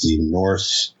towards the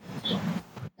north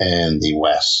and the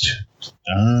west.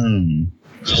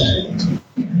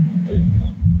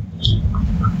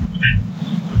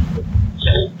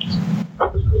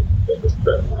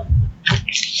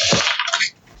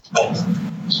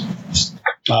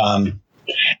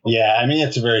 Yeah, I mean,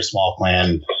 it's a very small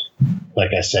clan.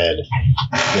 Like I said,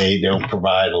 they don't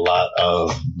provide a lot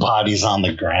of bodies on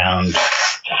the ground.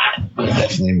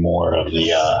 Definitely more of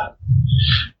the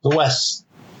West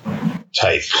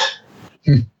type.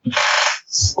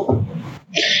 It's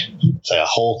a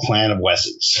whole clan of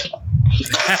Wesses.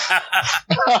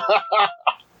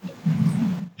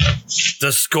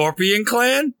 The Scorpion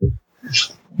Clan?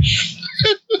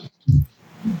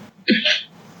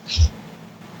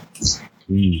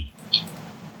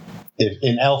 If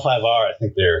in L5R, I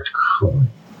think they're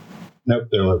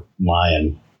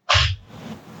lion.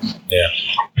 Yeah.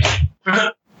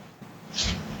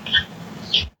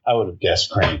 I would have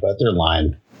guessed crane, but they're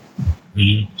lion.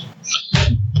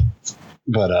 Mm-hmm.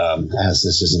 But as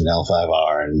this is an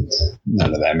L5R, and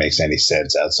none of that makes any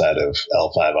sense outside of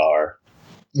L5R,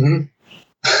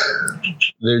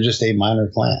 they're just a minor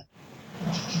clan.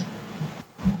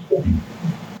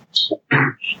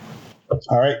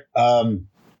 All right.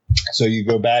 So you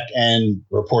go back and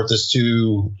report this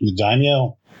to the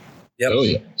daimyo. Yep. Oh,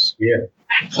 yes. Yeah.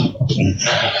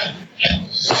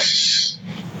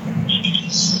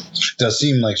 Does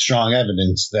seem like strong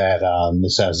evidence that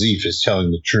Miss Azif is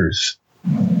telling the truth,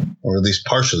 or at least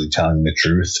partially telling the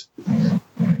truth.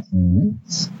 Mhm.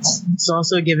 It's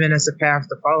also giving us a path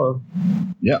to follow.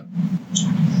 Yeah.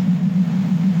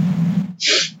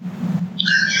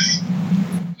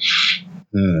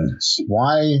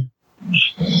 Why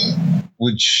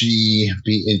would she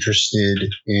be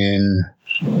interested in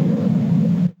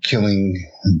killing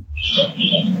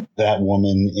that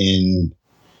woman in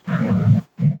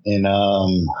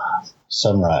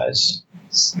Sunrise?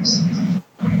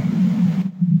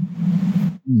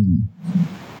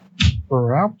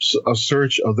 Perhaps a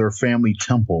search of their family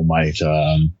temple might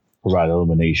provide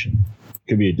illumination.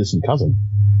 Could be a distant cousin.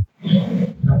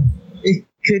 It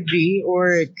could be,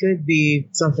 or it could be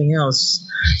something else.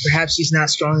 Perhaps she's not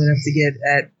strong enough to get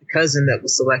at the cousin that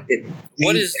was selected.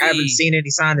 What We is haven't the- seen any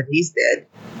sign that he's dead.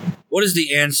 What is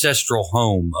the ancestral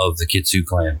home of the Kitsu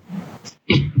clan?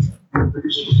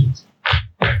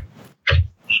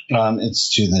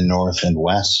 It's to the north and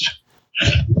west.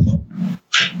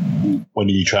 What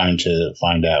are you trying to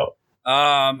find out?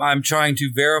 I'm trying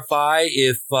to verify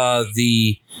if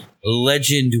the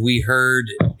legend we heard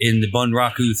in the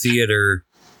Bunraku Theater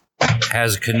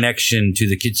has a connection to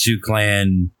the Kitsu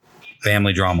clan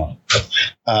family drama.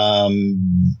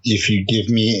 If you give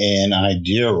me an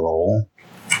idea roll,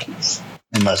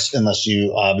 unless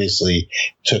you obviously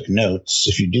took notes.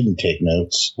 If you didn't take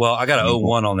notes, Well, I got an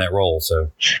 01 on that roll,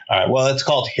 so. all right. Well, it's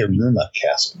called Hiruma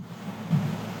Castle.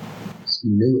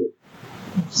 Knew it.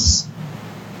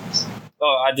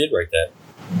 Oh, I did write that.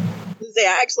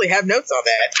 I actually have notes on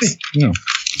that.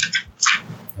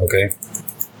 Okay.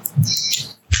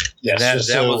 Yes, That just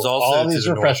was also all to these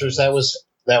the refreshers. That was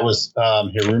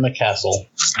Hiruma Castle.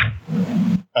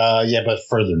 Yeah, but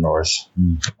further north.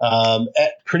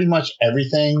 Pretty much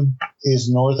everything is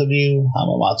north of you.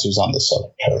 Hamamatsu's on the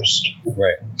southern coast.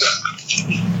 Right.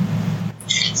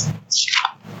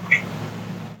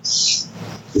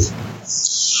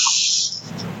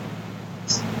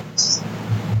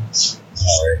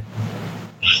 All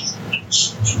right.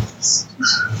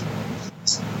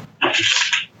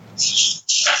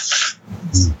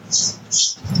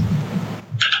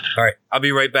 All right, I'll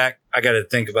be right back. I got to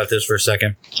think about this for a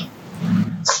second.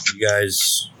 You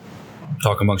guys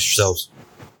talk amongst yourselves.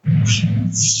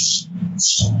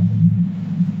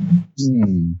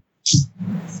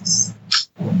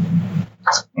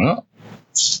 Well,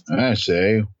 I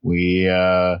say we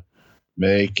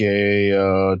make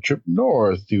a trip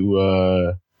north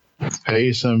to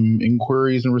pay some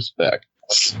inquiries and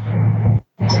respects.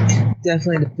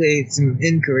 Definitely to pay some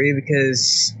inquiry,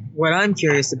 because what I'm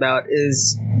curious about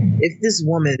is if this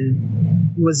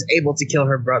woman was able to kill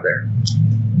her brother,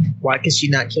 why could she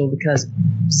not kill the cousin?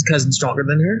 Is the cousin stronger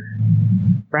than her?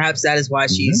 Perhaps that is why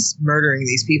she's murdering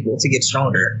these people, to get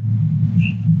stronger.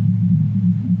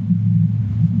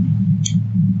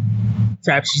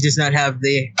 Perhaps she does not have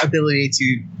the ability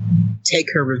to take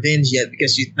her revenge yet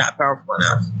because she's not powerful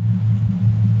enough.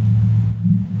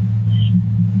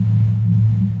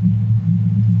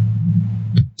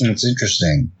 It's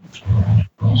interesting.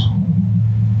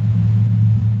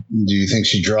 Do you think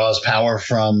she draws power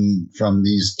from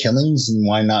these killings, and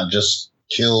why not just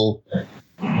kill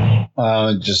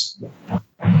just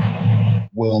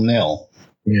will-nil?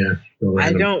 Yeah.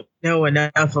 I don't know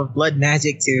enough of blood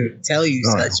magic to tell you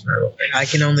such. I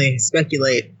can only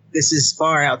speculate. This is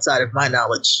far outside of my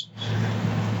knowledge.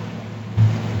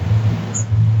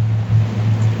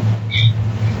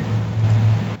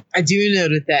 I do know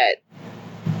that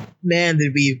man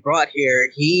that we brought here,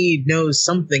 he knows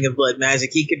something of blood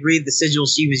magic. He could read the sigil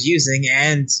she was using,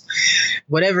 and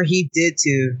whatever he did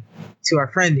to our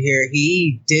friend here,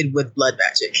 he did with blood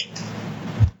magic.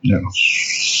 No.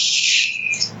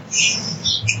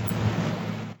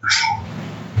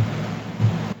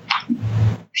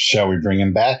 Shall we bring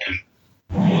him back?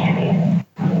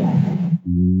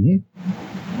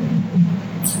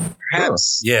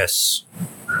 Perhaps. Yes.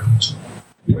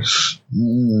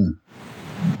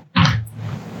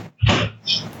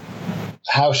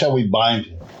 How shall we bind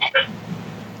him?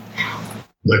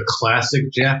 The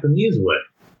classic Japanese way.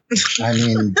 I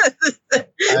mean,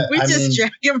 We just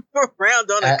drag him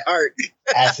around on a cart.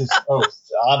 as his oath.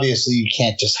 Obviously, you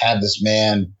can't just have this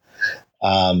man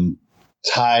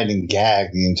tied and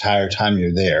gagged the entire time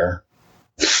you're there.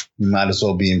 You might as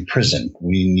well be in prison.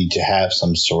 We need to have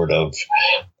some sort of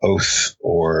oath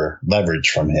or leverage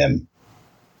from him.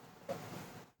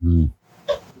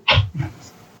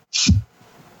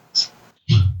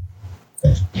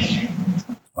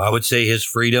 I would say his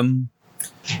freedom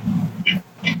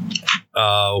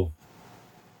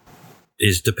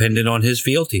is dependent on his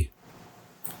fealty.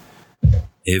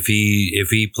 If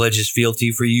he pledges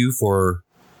fealty for you for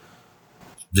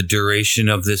the duration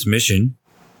of this mission,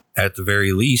 at the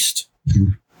very least,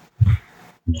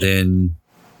 then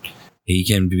he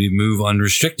can move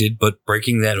unrestricted. But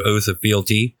breaking that oath of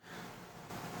fealty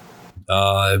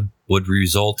would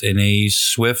result in a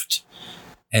swift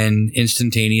and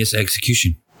instantaneous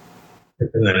execution.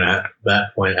 And then at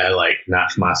that point, I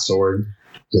notch my sword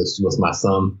just with my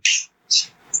thumb.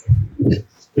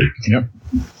 Yep.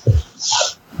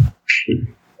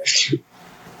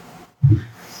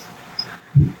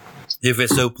 If it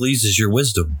so pleases your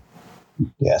wisdom.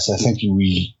 Yes, I think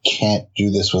we can't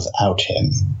do this without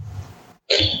him.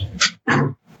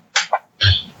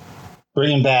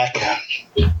 Bring him back.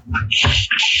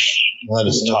 Let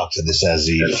us talk to this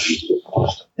Azif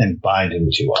and bind him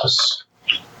to us.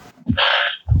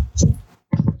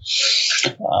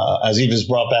 Azif is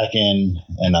brought back in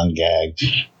and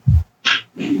ungagged.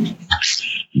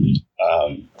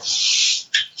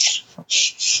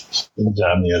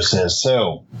 Damio says,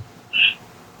 so,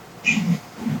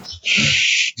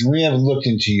 we have looked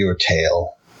into your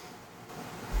tale,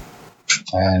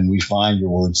 and we find your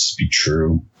words to be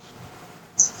true.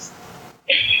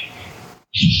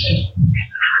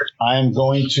 I am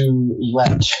going to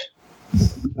let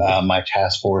my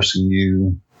task force and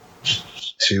you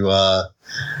to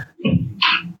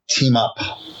team up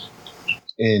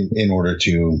in order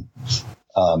to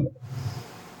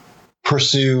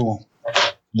pursue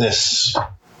this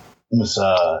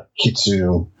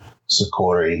Kitsu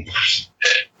Sakori.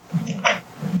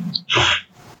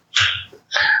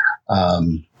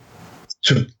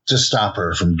 To stop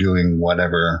her from doing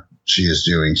whatever she is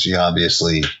doing. She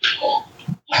obviously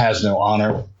has no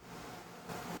honor.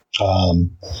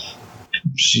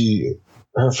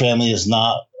 Her family is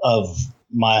not of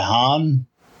my Han,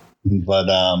 but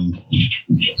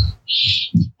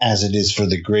as it is for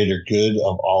the greater good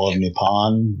of all of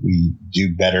Nippon, we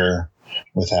do better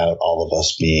without all of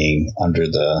us being under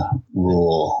the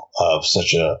rule of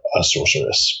such a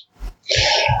sorceress.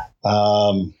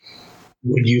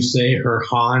 Would you say her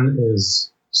Han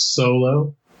is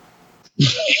solo?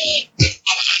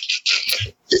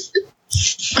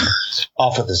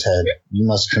 Off with his head. You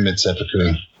must commit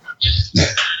seppuku.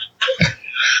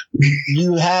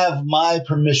 You have my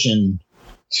permission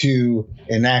to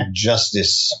enact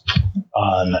justice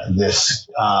on this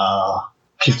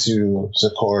Kitsu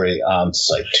Sakori on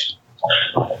site.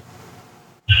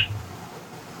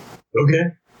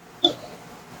 Okay.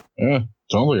 Yeah,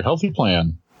 sounds like a healthy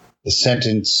plan. The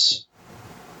sentence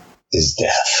is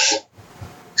death.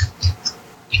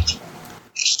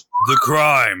 The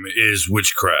crime is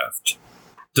witchcraft.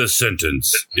 The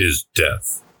sentence is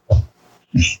death.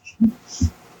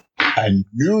 I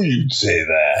knew you'd say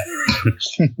that.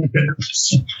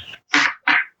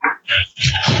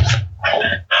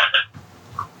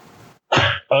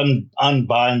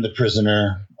 Unbind the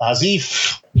prisoner.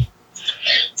 Azif,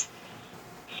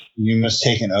 you must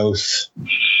take an oath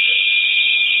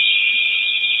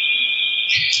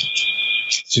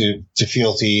to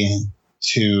fealty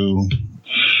to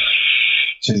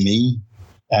me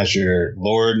as your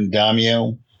lord and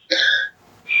daimyo.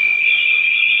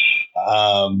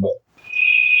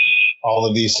 All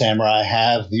of these samurai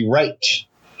have the right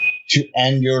to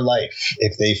end your life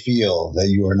if they feel that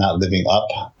you are not living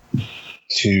up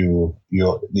to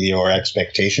your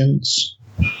expectations.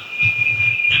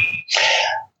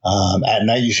 At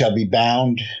night you shall be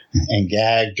bound and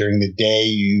gagged. During the day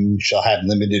you shall have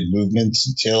limited movements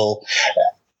until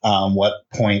what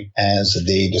point as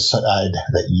they decide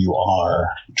that you are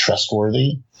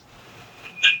trustworthy.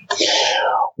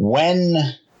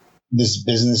 When this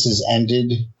business is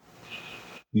ended,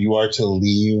 you are to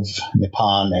leave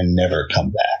Nippon and never come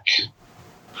back.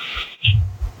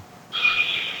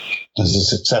 Is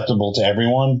this acceptable to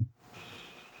everyone?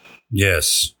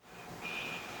 Yes.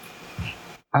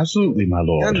 Absolutely, my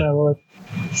lord. Yeah, my lord.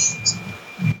 As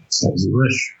you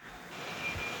wish.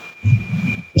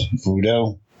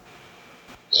 Fudo,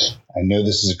 I know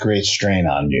this is a great strain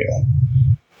on you.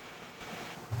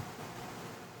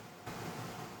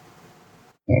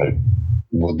 I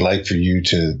would like for you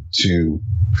to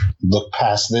look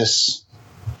past this,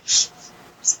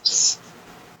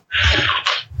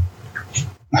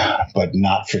 but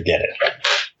not forget it.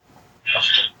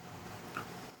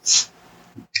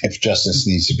 If justice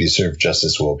needs to be served,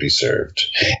 justice will be served.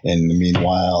 In the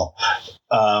meanwhile,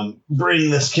 bring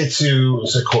this Kitsu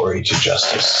Sakori to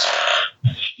justice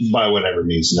by whatever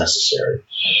means necessary.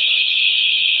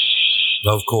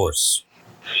 Of course.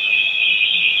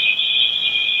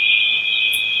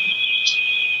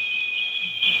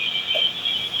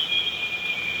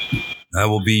 I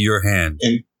will be your hand.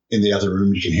 In the other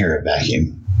room, you can hear a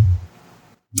vacuum.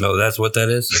 Oh, that's what that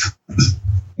is?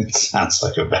 It sounds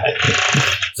like a vacuum.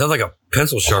 Sounds like a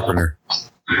pencil sharpener.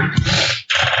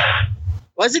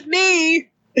 Wasn't me.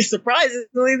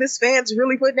 Surprisingly, this fan's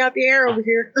really putting out the air over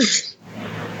here.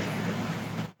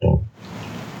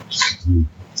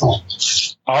 All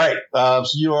right. So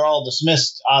you are all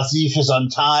dismissed. Azif is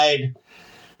untied.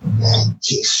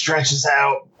 He stretches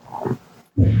out.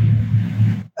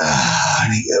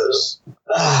 And he goes,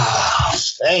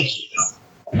 thank you.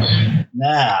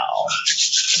 Now,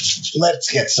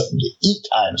 let's get something to eat.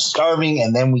 I'm starving,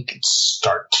 and then we can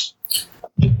start.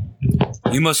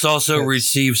 You must also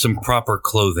receive some proper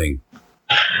clothing.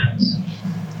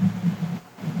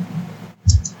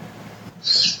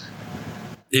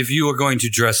 If you are going to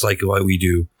dress like what we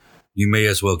do, you may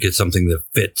as well get something that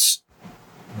fits.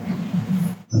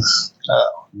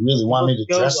 You really want me to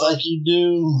dress like you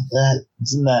do?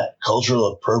 Isn't that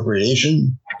cultural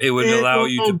appropriation? It would allow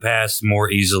you to pass more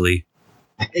easily.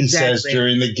 He says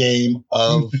during the game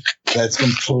of that's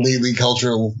completely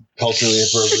culturally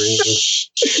appropriated.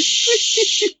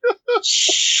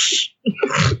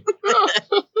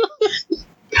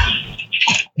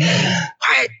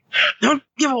 Quiet! Don't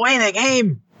give away the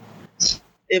game.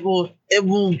 It will.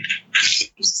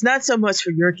 It's not so much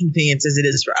for your convenience as it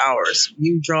is for ours.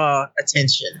 You draw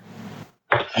attention.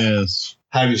 Yes.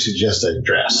 How do you suggest I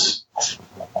dress?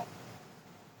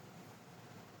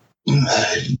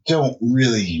 I don't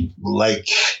really like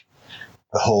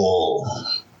the whole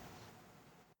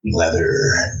leather,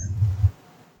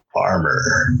 armor,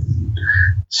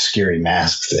 scary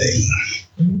mask thing.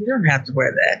 You don't have to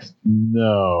wear that.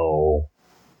 No.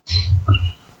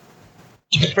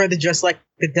 You prefer to dress like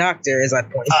the doctor, as I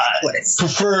pointed to place.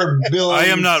 Prefer Bill. I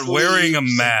am not wearing a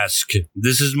mask.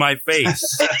 This is my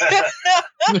face.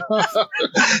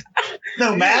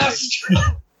 No mask.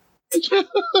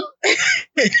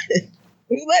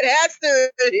 We let Haster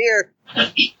here.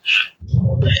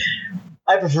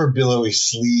 I prefer billowy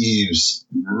sleeves,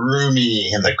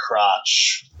 roomy in the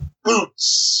crotch,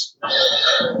 boots.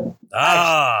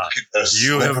 Ah, Those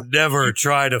you slipper- have never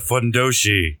tried a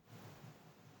fundoshi.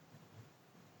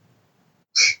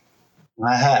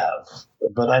 I have,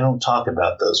 but I don't talk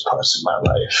about those parts of my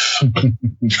life.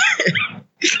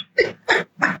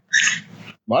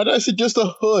 Might I suggest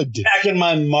a hood? Back in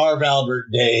my Marv Albert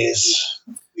days.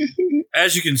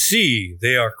 As you can see,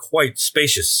 they are quite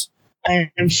spacious.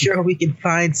 I'm sure we can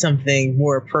find something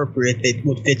more appropriate that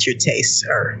would fit your taste,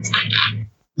 sir.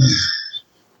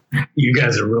 You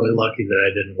guys are really lucky that I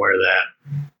didn't wear that.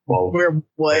 Well, We're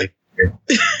what?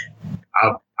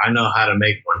 I know how to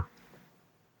make one.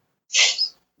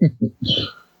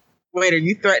 Wait, are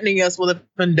you threatening us with a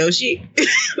fundoshi?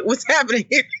 What's happening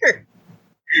here?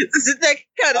 This is that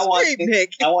kind of street,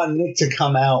 Nick. I want Nick to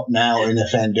come out now in a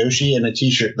fandoshi and a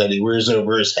t-shirt that he wears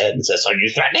over his head and says, "Are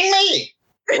you threatening me?"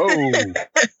 Oh.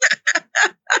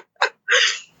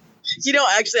 You know,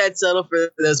 actually, I'd settle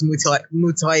for those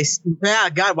Muay Thai. Ah,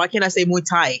 God, why can't I say Muay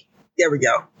Thai? There we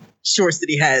go. Shorts that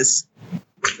he has.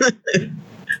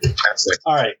 That's like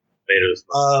All right. potatoes.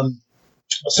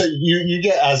 So you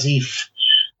get Azif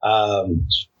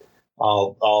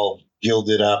all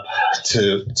gilded up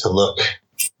to look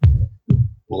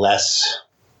less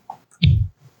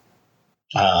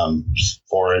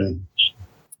foreign.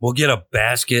 We'll get a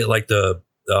basket like the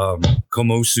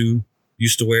Komosu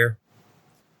used to wear.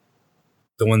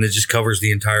 The one that just covers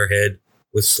the entire head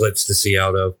with slits to see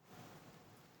out of.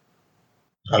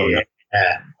 Oh, no.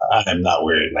 Yeah. I am not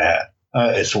wearing that.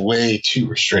 It's way too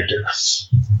restrictive.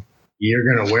 You're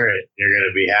going to wear it. You're going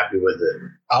to be happy with it.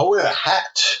 I'll wear a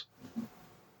hat.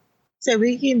 So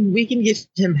we can get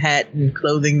him hat and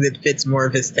clothing that fits more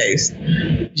of his taste.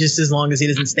 Just as long as he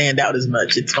doesn't stand out as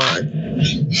much, it's fine.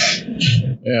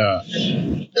 Yeah.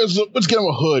 Let's get him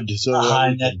a hood. So A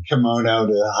high neck kimono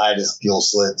to hide his gill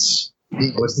slits.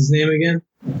 What's his name again?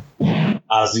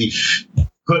 Azif.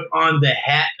 Put on the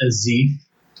hat, Azif.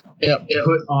 Yep.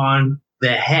 Put on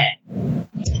the hat.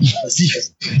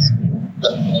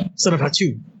 Son of a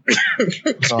two.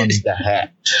 on the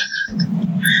hat.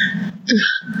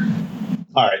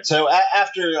 All right. So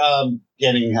after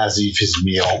getting Azif his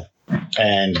meal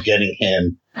and getting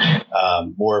him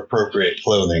more appropriate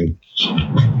clothing,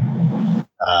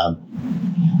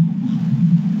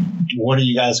 what are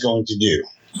you guys going to do?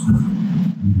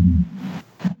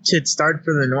 Should start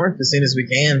for the north as soon as we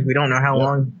can. We don't know how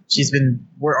long she's been,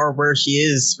 where she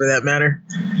is, for that matter.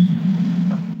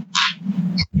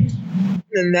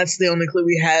 And that's the only clue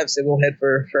we have, so we'll head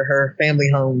for her family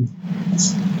home.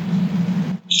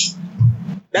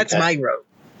 That's Okay. my road.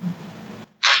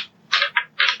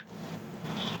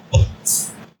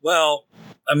 Well,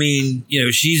 I mean,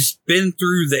 she's been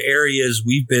through the areas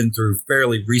we've been through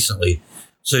fairly recently.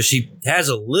 So she has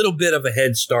a little bit of a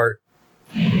head start.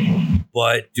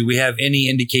 But do we have any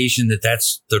indication that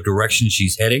that's the direction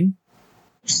she's heading?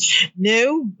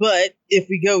 No, but if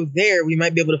we go there, we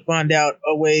might be able to find out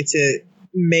a way to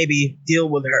maybe deal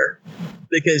with her.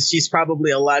 Because she's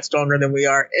probably a lot stronger than we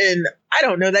are. And I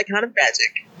don't know that kind of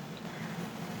magic.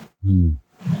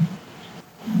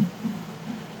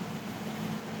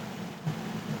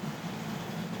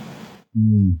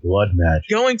 Blood magic.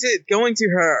 Going to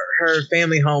her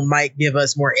family home might give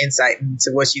us more insight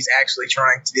into what she's actually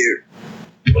trying to do.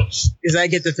 Because I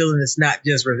get the feeling it's not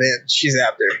just revenge she's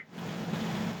after.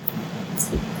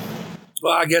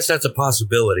 Well, I guess that's a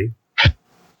possibility.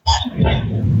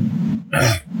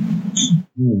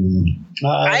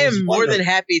 I am more than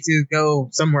happy to go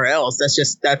somewhere else.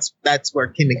 That's where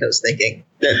Kimiko's thinking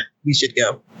that we should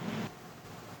go.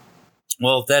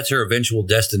 Well, if that's her eventual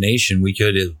destination, we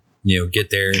could, get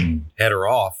there and head her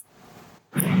off.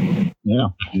 Yeah.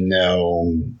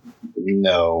 No.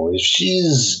 If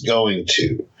she's going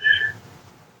to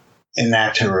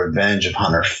enact her revenge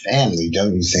upon her family,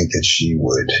 don't you think that she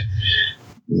would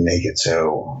make it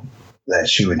so that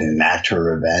she would enact her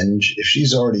revenge? If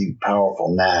she's already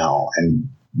powerful now and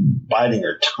biding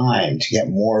her time to get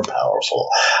more powerful,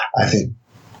 I think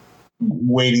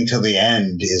waiting till the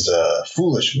end is a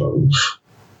foolish move.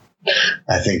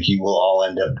 I think you will all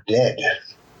end up dead.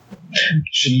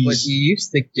 What do you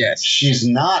suggest? She's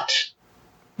not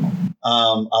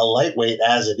a lightweight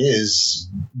as it is.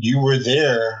 You were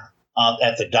there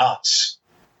at the docks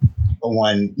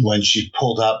when she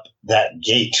pulled up that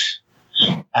gate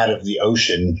out of the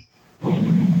ocean.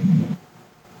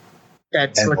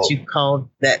 That's what you called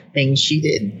that thing she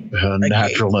did.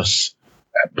 Naturalness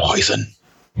and poison.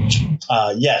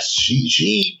 Yes,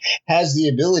 she has the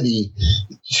ability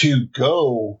to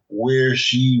go where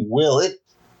she will.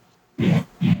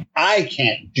 I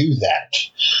can't do that.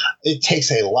 It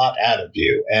takes a lot out of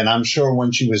you. And I'm sure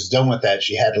when she was done with that,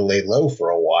 she had to lay low for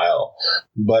a while.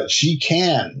 But she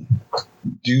can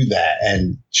do that.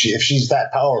 And if she's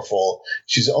that powerful,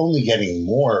 she's only getting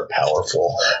more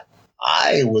powerful.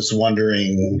 I was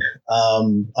wondering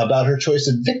about her choice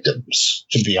of victims,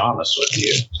 to be honest with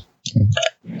you.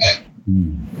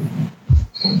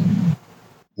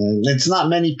 It's not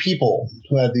many people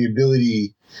who have the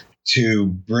ability to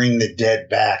bring the dead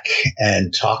back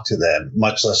and talk to them,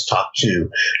 much less talk to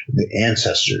the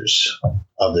ancestors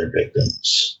of their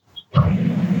victims.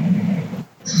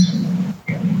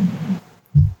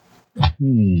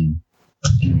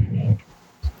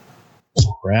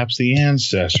 Perhaps the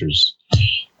ancestors.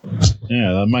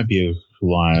 Yeah, that might be a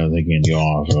line they can go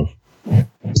off of.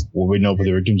 Well, we know for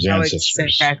the victims' ancestors. How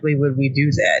exactly would we do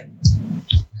that?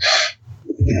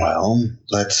 Well,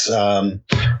 let's.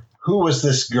 Who was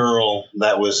this girl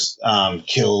that was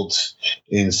killed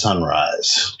in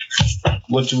Sunrise?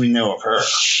 What do we know of her?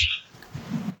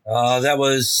 That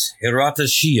was Hirata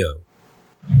Shio.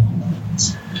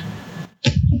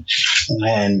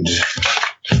 And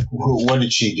what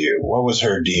did she do? What was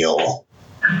her deal?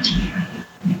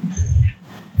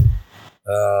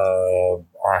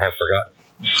 I have forgotten.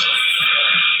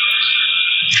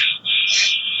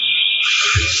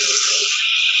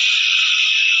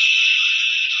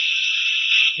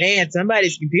 Man,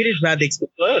 somebody's computer's about to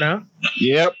explode, huh?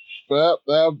 Yep. Well,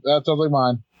 that sounds like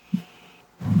mine.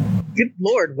 Good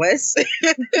Lord, Wes.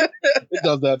 It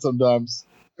does that sometimes.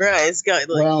 Right, it's got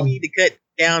you need to cut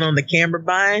down on the camera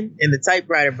bind and the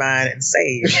typewriter bind and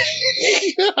save.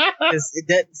 It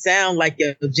doesn't sound like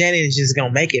your Jenny is just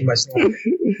gonna make it much longer.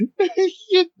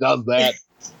 It does that.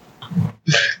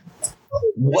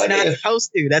 It's not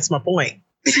supposed to. That's my point.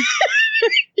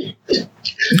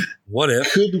 What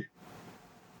if?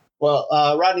 Well,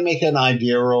 Rodney, make an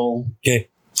idea roll. Okay.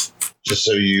 Just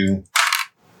so you.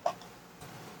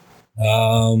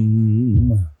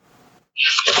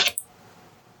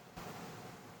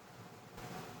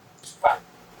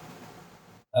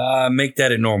 Make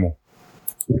that at normal.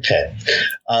 Okay.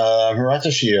 Hirata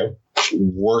Shio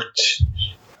worked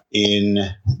in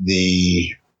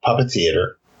the puppet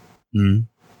theater.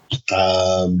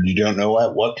 Mm-hmm. You don't know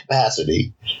at what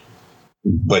capacity,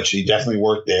 but she definitely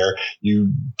worked there.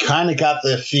 You kind of got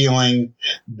the feeling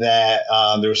that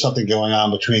there was something going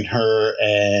on between her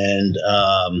and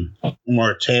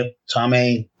Moritame,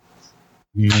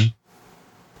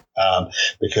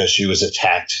 because she was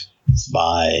attacked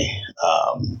by,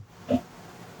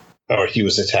 or he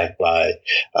was attacked by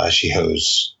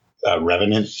Shiho's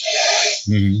revenant.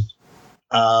 Mm-hmm.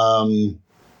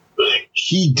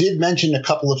 He did mention a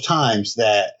couple of times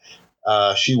that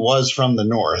she was from the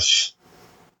north.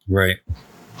 Right.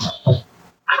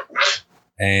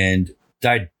 And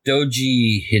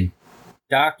Daidoji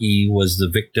Hidaki was the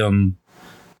victim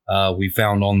we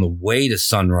found on the way to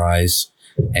Sunrise,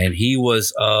 and he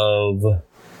was of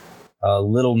a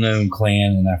little-known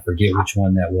clan, and I forget which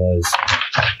one that was.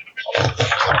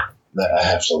 That I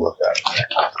have to look up.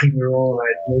 You're all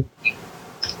right.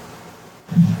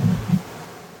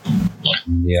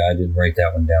 Yeah, I didn't write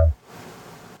that one down.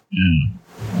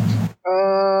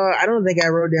 I don't think I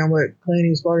wrote down what clan he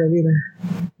was part of either.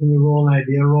 Can you roll an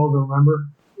idea roll to remember?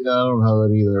 Yeah, I don't have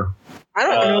that either. I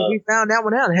don't know if we found that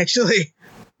one out, actually.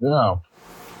 Yeah.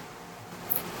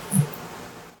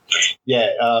 Yeah,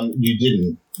 you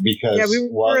didn't because Yeah, we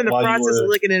were in the process of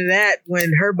looking into that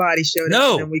when her body showed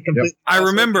No. up. And we completely I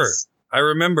lost remember. focus. I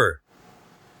remember.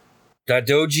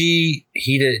 Daidoji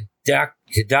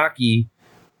Hidaki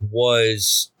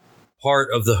was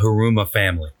part of the Haruma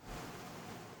family.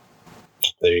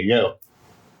 There you go.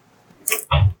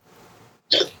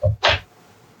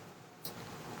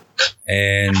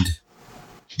 And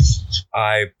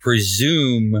I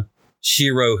presume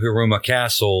Shiro Hiruma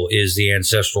Castle is the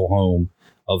ancestral home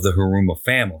of the Haruma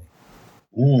family.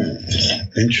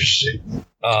 Interesting.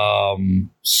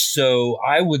 So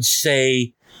I would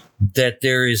say that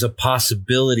there is a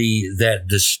possibility that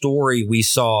the story we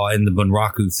saw in the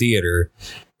Bunraku Theater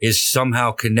is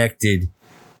somehow connected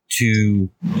to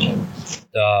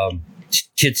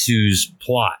Chitsu's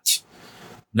plot.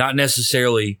 Not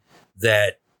necessarily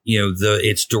that,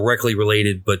 it's directly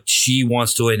related, but she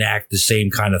wants to enact the same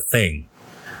kind of thing.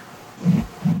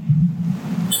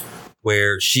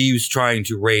 Where she was trying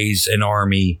to raise an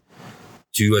army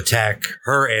to attack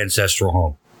her ancestral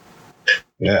home.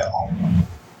 Yeah.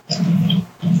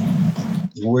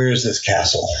 Where is this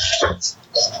castle?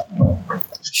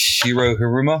 Shiro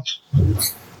Hiruma?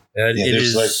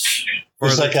 There's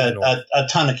like a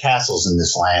ton of castles in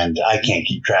this land. I can't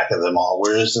keep track of them all.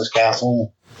 Where is this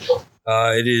castle?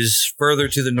 It is further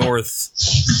to the north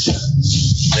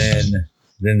than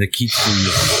the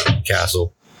Kitsu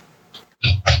castle.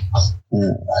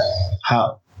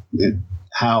 How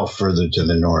further to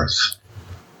the north?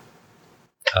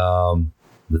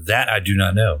 That I do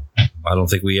not know. I don't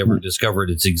think we ever discovered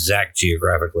its exact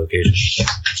geographic location.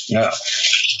 No.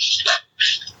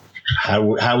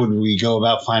 How would we go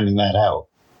about finding that out?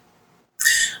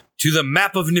 To the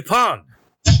map of Nippon.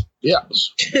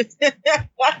 Yes. To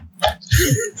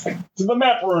the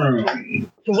map room.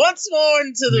 Once more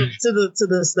into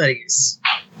the studies.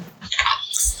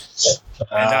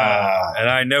 And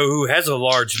I know who has a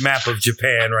large map of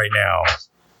Japan right now.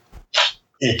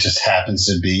 It just happens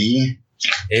to be.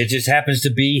 It just happens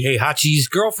to be Heihachi's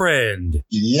girlfriend.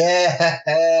 Yeah.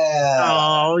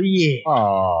 Oh, yeah.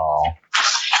 Oh.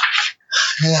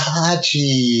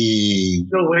 Heihachi.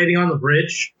 Still waiting on the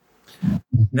bridge?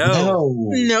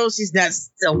 No. No, she's not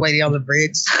still waiting on the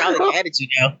bridge. She's probably mad at you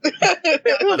now.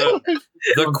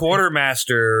 The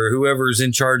quartermaster, whoever's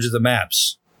in charge of the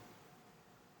maps.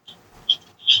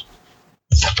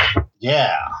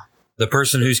 Yeah. The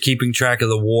person who's keeping track of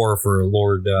the war for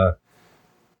Lord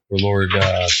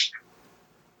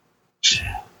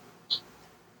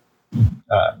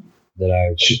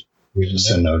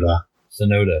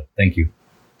Sonoda. Thank you.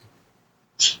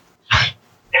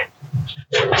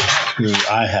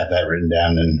 I had that written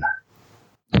down and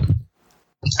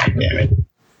damn it.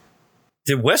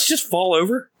 Did Wes just fall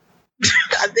over?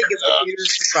 I think his computer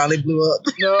probably blew up.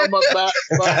 No, my back.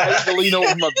 I used to lean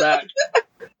over my back.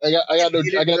 I got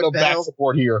no back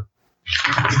support here.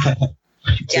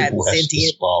 God, Wes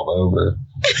just fall over.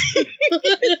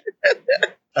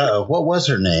 What was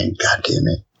her name? God damn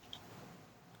it.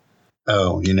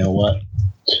 Oh, you know what?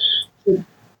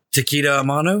 Takeda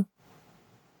Amano?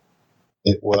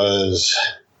 It was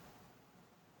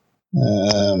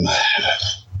no,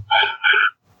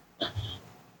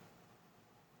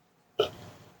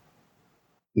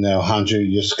 Hanju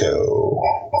Yusko.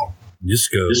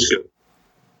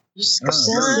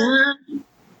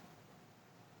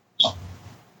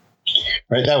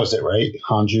 Right, that was it, right?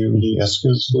 Hanju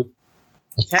Yusko.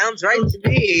 Sounds right to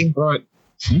me. Right.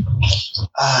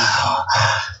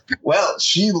 Well,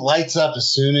 she lights up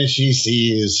as soon as she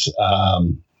sees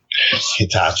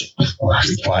Hitachi. Why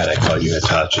did I call you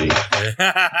Hitachi?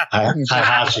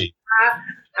 Heihachi.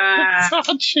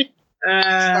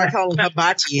 Start calling him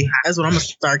Hibachi. That's what I'm going to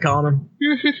start calling him.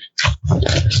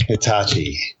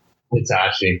 Hitachi.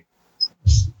 Hitachi.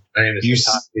 My name is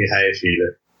Hitachi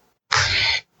Hayashida.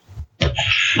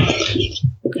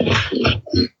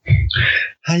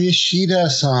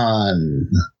 Hayashida-san.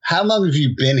 How long have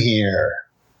you been here?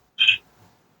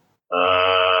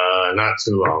 Not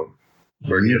too long.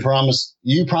 You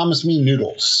promised me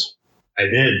noodles. I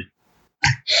did.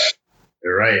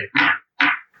 You're right.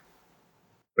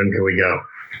 When can we go?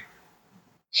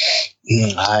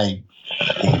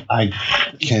 I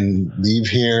can leave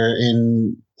here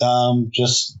in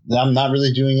just. I'm not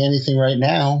really doing anything right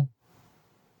now.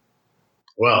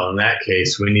 Well, in that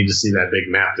case, we need to see that big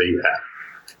map that you have.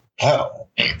 Oh,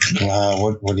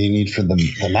 what do you need for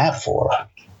the map for?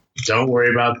 Don't worry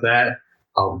about that.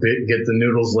 I'll get the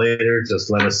noodles later.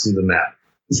 Just let us see the map.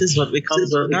 This is what we call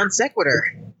a non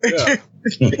sequitur. Yeah.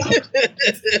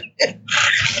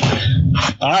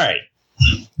 All right.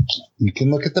 You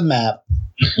can look at the map,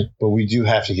 but we do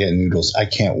have to get noodles. I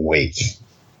can't wait.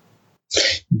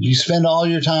 You spend all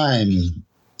your time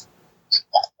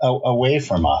away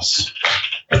from us.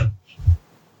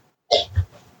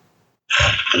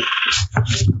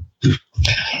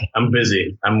 I'm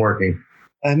busy. I'm working.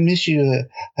 I miss you,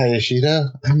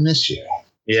 Hayashida. I miss you.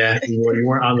 Yeah, you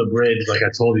weren't on the bridge like I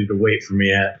told you to wait for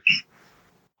me at.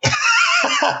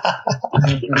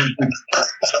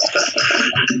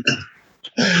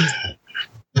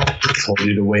 Told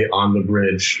you to wait on the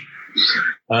bridge.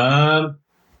 I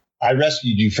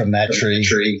rescued you from that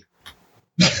tree.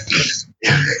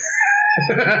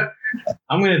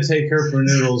 I'm going to take her for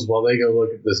noodles while they go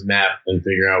look at this map and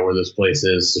figure out where this place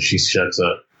is so she shuts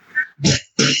up.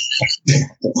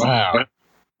 Wow.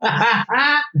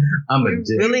 I'm a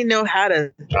dick. Really know how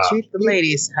to treat the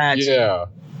ladies, Hatch. Yeah.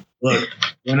 Look,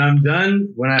 when I'm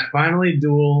done, when I finally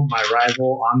duel my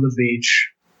rival on the beach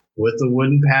with the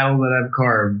wooden paddle that I've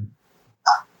carved,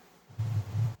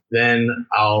 then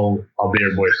I'll be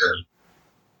her boyfriend.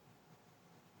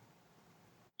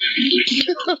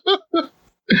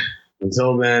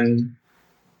 Until then,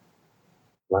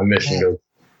 my mission goes.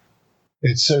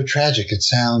 It's so tragic. It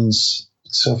sounds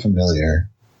so familiar.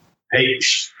 Hey.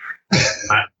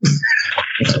 All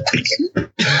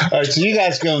right, so you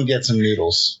guys go and get some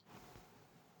noodles.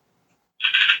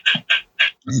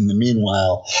 In the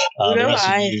meanwhile,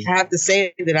 I have to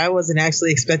say that I wasn't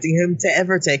actually expecting him to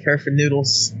ever take her for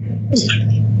noodles.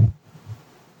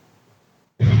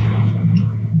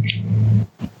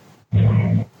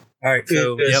 All right,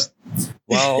 so yep.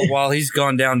 While he's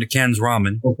gone down to Ken's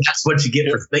Ramen, Well, that's what you get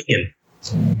for thinking.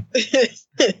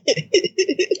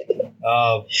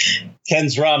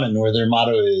 Ken's Ramen, where their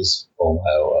motto is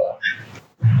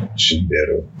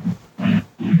Shindero.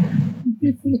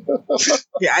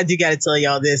 Yeah, I do got to tell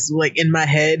y'all this. Like in my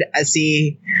head, I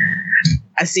see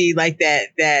like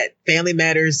that Family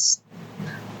Matters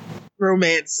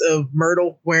romance of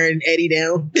Myrtle wearing Eddie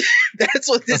down. That's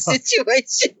what the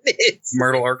situation is.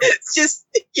 Myrtle Urkel. It's just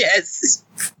yes.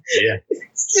 Yeah.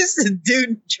 It's just a dude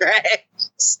in trash.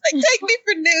 It's like, take me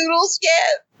for noodles,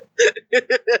 yeah.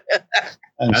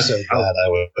 I'm so glad I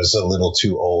was a little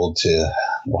too old to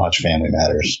watch Family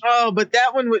Matters. Oh, but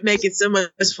that one would make it so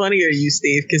much funnier to you,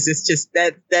 Steve, because it's just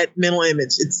that mental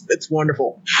image. It's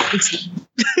wonderful.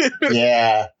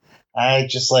 Yeah, I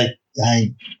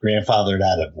grandfathered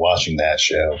out of watching that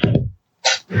show.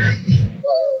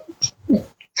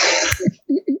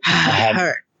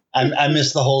 I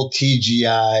missed the whole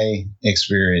TGI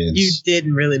experience. You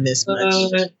didn't really miss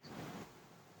much.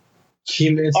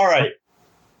 All right.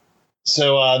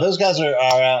 So those guys are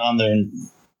out on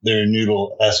their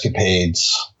noodle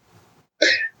escapades.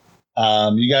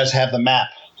 You guys have the map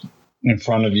in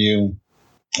front of you,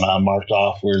 marked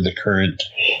off where the current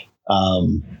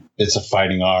bits of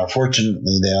fighting are.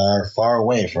 Fortunately, they are far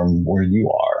away from where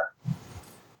you are.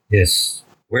 Yes.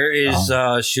 Where is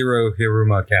Shiro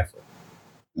Hiruma Castle?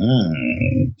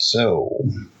 So,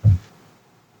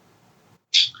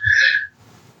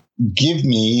 give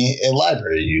me a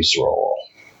library use roll.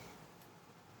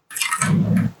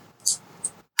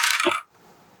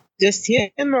 Just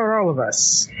him or all of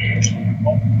us?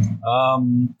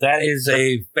 That is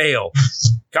a fail.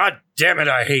 God damn it,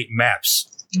 I hate maps.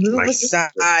 Move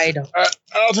aside.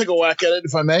 I'll take a whack at it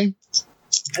if I may.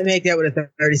 I make that with a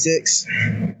 36.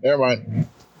 Never mind.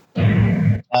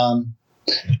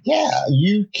 Yeah,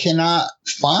 you cannot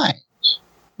find.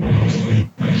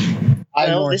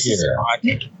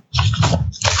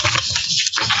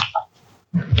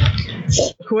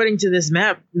 According to this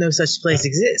map, no such place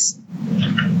exists.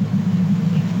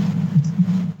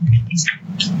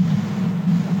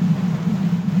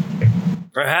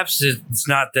 Perhaps it's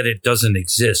not that it doesn't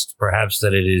exist. Perhaps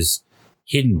that it is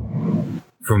hidden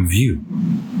from view.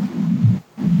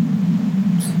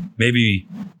 Maybe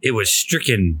it was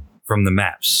stricken from the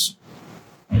maps.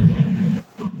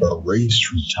 Erased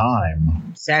from time.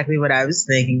 Exactly what I was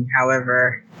thinking.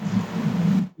 However,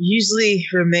 usually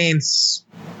remains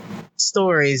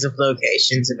stories of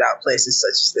locations about places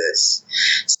such as this.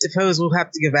 Suppose we'll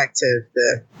have to go back to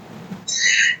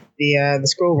the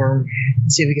scroll room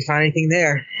and see if we can find anything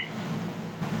there.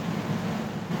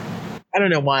 I don't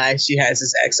know why she has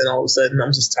this accent all of a sudden.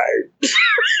 I'm just tired.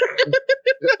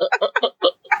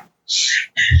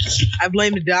 I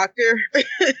blame the doctor.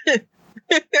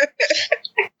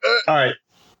 All right.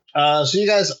 So you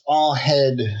guys all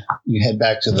head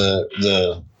back to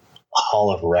the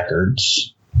Hall of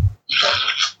Records.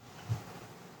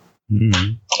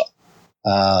 Mm-hmm.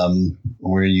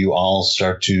 Where you all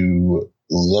start to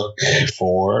look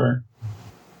for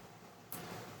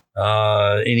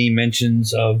any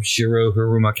mentions of Shiro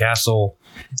Haruma Castle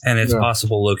and its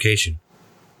possible location.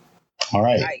 All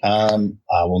right. I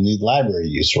will need library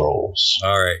use rolls.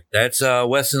 All right. That's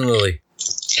Wes and Lily.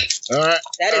 All right.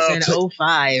 That is an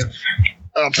 05.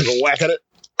 I'll take a whack at it.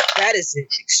 That is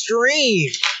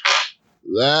extreme.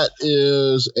 That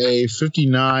is a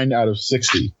 59 out of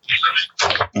 60.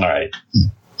 All right.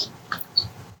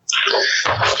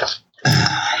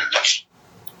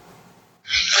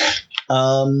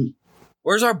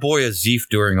 Where's our boy Azif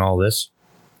during all this?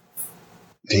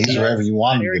 He's wherever you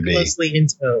want him Very to be. closely in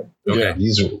tow. Okay. Yeah,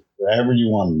 he's wherever you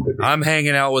want him to be. I'm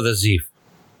hanging out with Azif.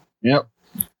 Yep.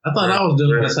 I thought I was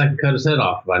doing this. I could cut his head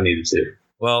off if I needed to.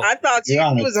 Well, I thought he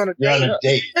was on a You're date. on a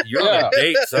date. you're on a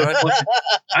date, son.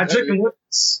 I took him with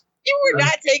us. You were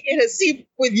not taking a seat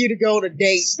with you to go on a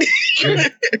date.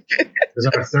 As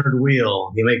our third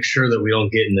wheel, he makes sure that we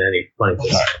don't get into any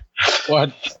fights.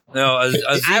 What? No,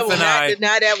 Azif I will and not I.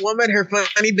 deny that woman her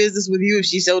funny business with you if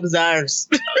she so desires.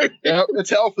 Yep, it's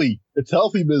healthy. It's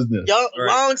healthy business. Young, Right.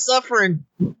 long suffering.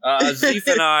 Azif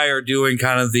and I are doing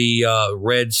kind of the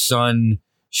Red Sun,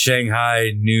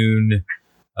 Shanghai noon,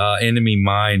 enemy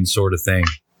mine sort of thing.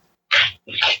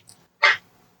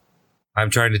 I'm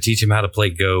trying to teach him how to play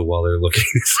Go while they're looking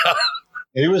this up.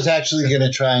 He was actually going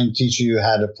to try and teach you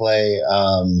how to play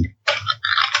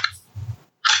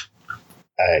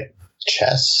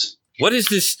chess. What is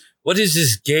this? What is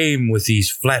this game with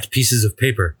these flat pieces of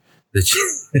paper? That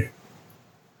you-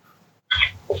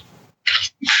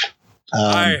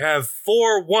 I have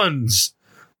 4 ones.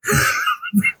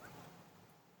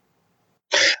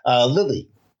 Lily,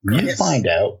 you Yes. find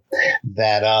out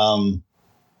that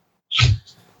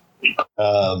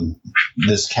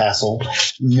this castle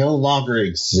no longer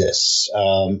exists.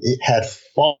 It had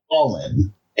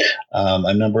fallen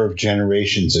a number of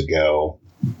generations ago.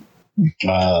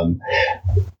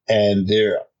 And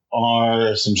there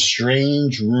are some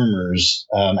strange rumors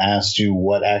as to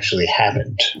what actually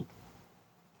happened.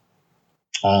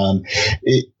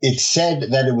 It's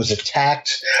said that it was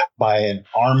attacked by an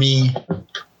army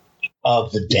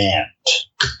of the damned.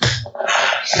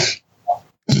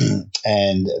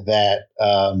 And that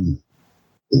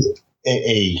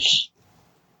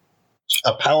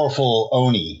a powerful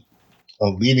Oni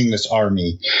leading this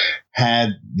army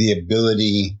had the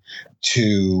ability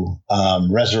to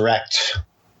resurrect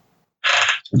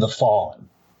the fallen,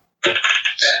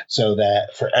 so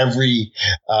that for every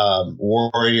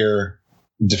warrior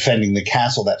defending the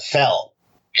castle that fell,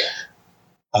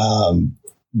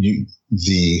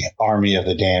 the army of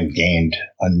the damned gained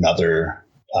another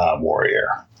warrior.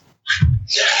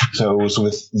 So it was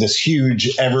with this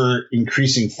huge, ever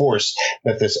increasing force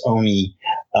that this Oni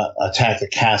attacked the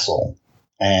castle,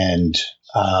 and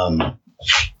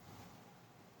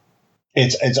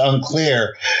it's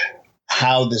unclear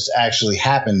how this actually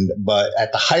happened. But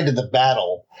at the height of the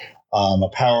battle, a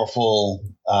powerful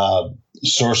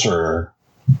sorcerer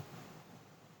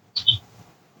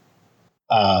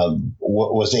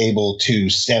was able to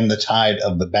stem the tide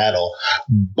of the battle,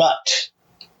 but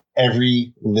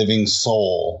every living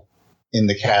soul in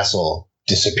the castle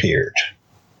disappeared.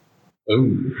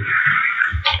 Ooh.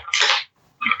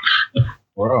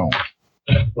 Wow.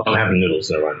 Well, I'm having noodles,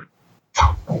 so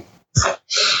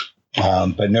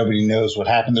But nobody knows what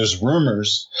happened. There's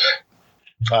rumors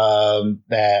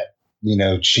that,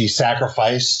 she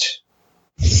sacrificed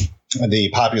the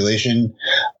population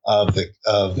of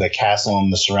the castle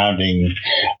and the surrounding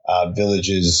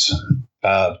villages,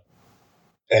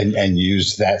 and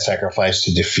used that sacrifice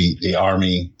to defeat the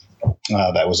army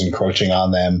that was encroaching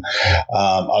on them.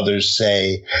 Others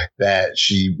say that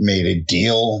she made a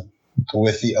deal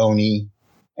with the Oni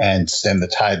and stemmed the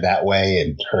tide that way,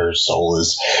 and her soul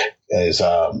is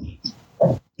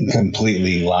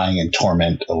completely lying in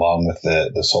torment along with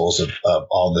the souls of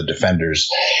all the defenders.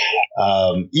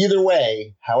 Either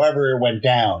way, however it went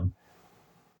down,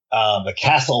 the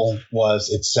castle was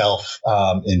itself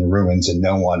in ruins, and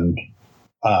no one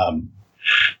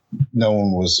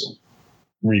was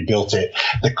rebuilt it.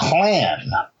 The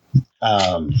clan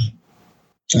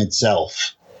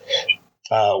itself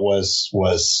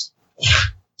was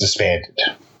disbanded,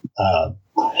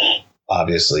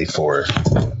 obviously for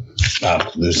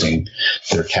losing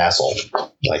their castle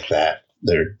like that,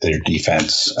 their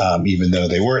defense. Even though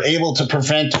they were able to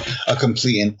prevent a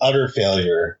complete and utter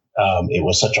failure, it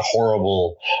was such a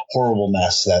horrible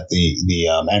mess that the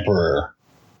emperor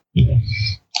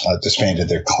disbanded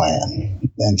their clan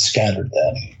and scattered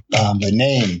them. The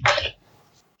name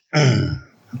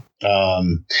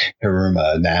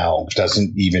Hiruma now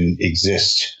doesn't even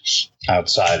exist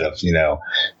outside of,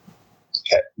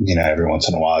 every once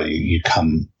in a while you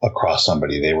come across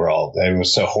somebody. It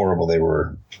was so horrible. They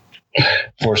were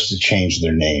forced to change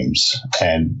their names,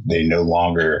 and they no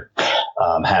longer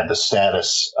had the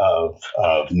status of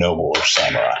noble or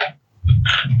samurai.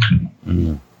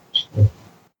 Mm.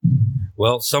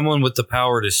 Well, someone with the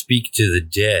power to speak to the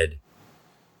dead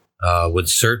would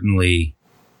certainly,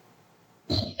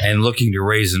 and looking to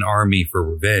raise an army for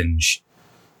revenge,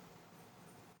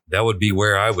 that would be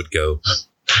where I would go.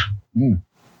 Mm.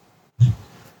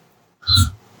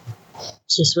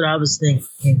 It's just what I was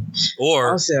thinking.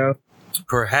 Or Also,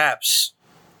 perhaps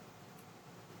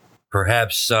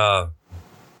that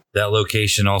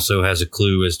location also has a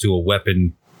clue as to a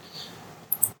weapon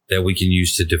that we can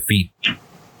use to defeat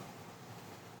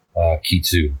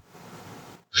Kitsu.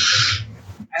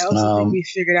 I also think we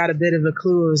figured out a bit of a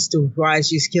clue as to why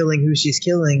she's killing who she's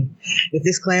killing. If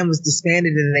this clan was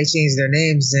disbanded and they changed their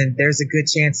names, then there's a good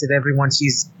chance that everyone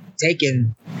she's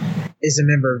taken is a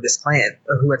member of this clan,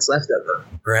 or what's left of her.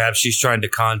 Perhaps she's trying to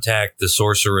contact the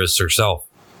sorceress herself.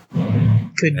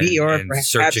 Could be, or and perhaps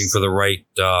searching for the right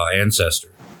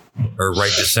ancestor or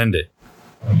right descendant.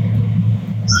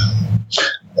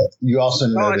 You also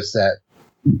notice that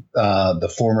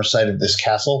the former site of this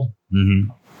castle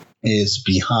is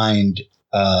behind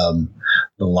the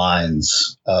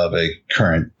lines of a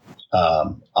current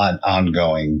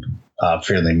ongoing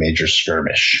fairly major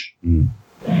skirmish.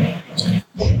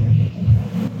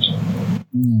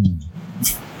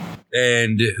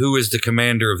 And who is the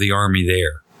commander of the army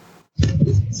there?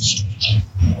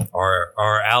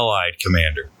 Our allied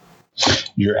commander.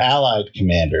 Your allied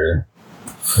commander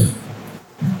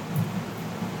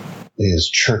is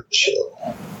Churchill.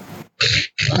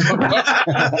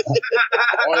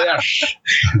 Oh, yes.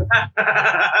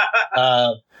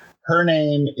 Her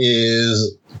name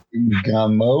is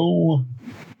Gamo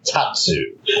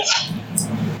Tatsu.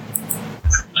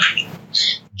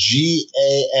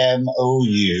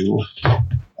 Gamou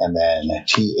and then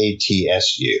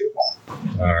Tatsu.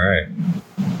 All right.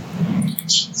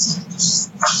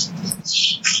 Say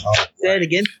it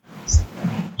again.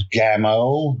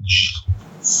 Gamo,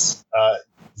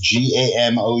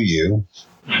 Gamou,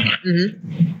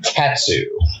 Tatsu,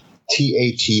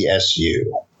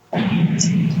 Tatsu.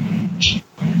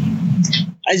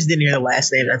 I just didn't hear the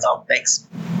last name. That's all. Thanks.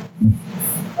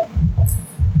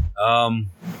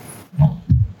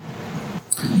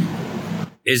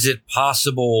 Is it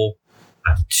possible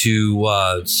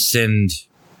to send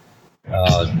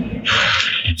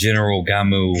General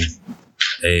Gamu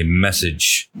a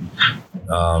message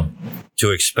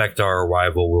to expect our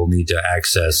arrival? We'll need to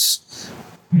access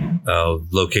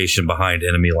location behind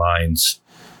enemy lines,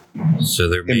 so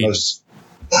there may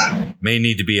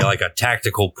need to be like a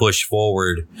tactical push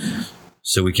forward,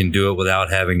 so we can do it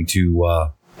without having to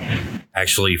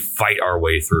actually fight our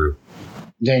way through.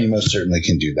 Yeah, you most certainly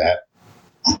can do that.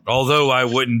 Although I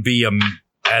wouldn't be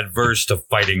adverse to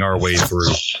fighting our way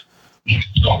through.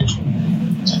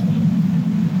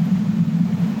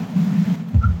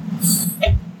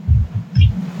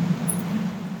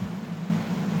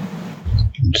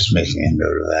 I'm just making a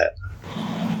note of that.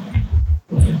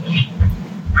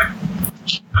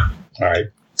 All right.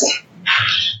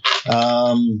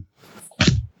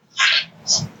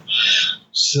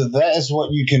 So that is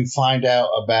what you can find out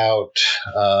about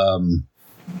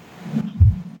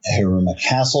Hiruma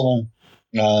Castle.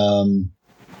 In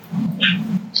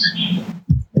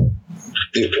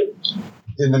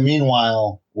the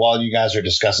meanwhile, while you guys are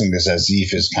discussing this,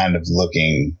 Azif is kind of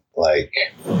looking like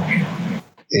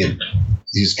it.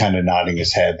 He's kind of nodding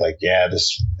his head like, yeah,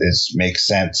 this makes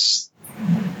sense.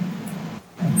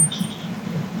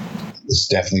 This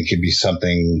definitely could be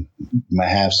something, might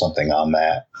have something on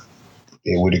that.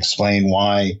 It would explain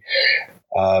why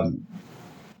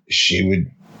she would,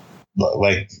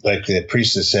 like the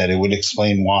priestess said, it would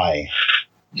explain why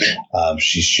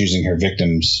she's choosing her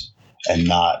victims and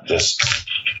not just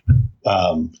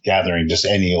gathering just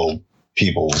any old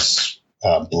people's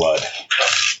blood.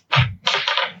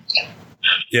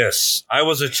 Yes, I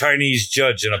was a Chinese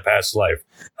judge in a past life.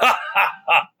 Ha ha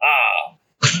ha ha!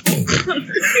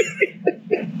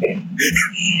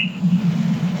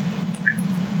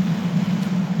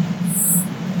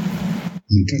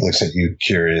 He looks at you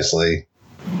curiously.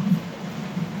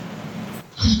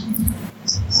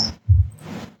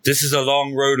 This is a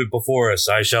long road before us.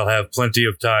 I shall have plenty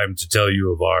of time to tell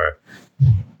you of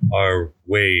our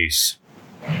ways.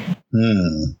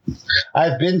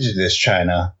 I've been to this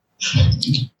China.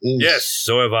 Yes,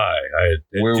 so have I.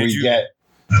 Where we get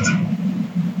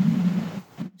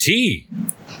tea.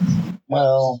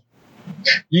 Well,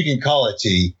 you can call it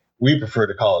tea. We prefer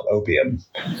to call it opium.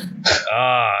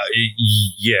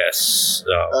 Yes.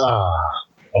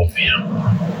 Opium.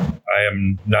 I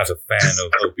am not a fan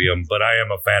of opium, but I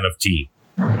am a fan of tea.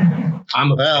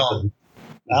 I'm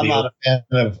not a fan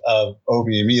of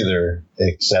opium either,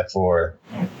 except for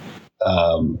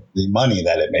the money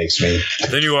that it makes me.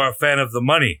 Then you are a fan of the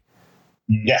money.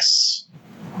 Yes.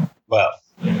 Well,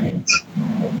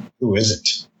 who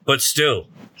isn't? But still,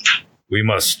 we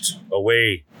must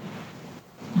away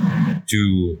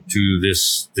to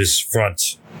this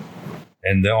front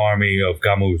and the army of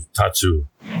Gamu Tatsu.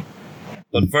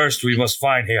 But first, we must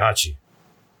find Heihachi.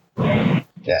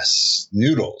 Yes,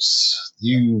 noodles.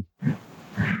 You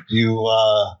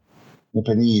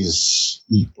Japanese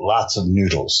eat lots of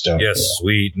noodles, don't you? Yes,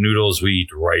 we eat noodles, we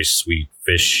eat rice, we eat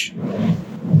fish.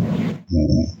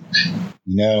 You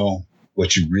know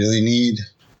what you really need?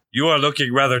 You are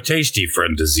looking rather tasty,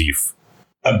 friend Azif.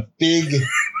 A big,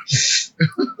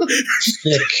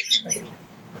 thick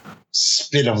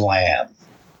spit of lamb.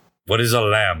 What is a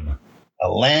lamb? A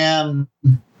lamb.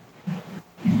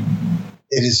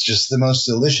 It is just the most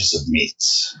delicious of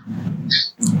meats.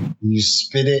 You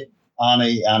spit it on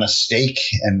a steak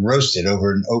and roast it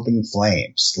over an open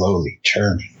flame, slowly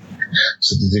turning,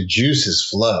 so that the juices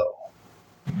flow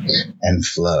and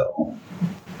flow.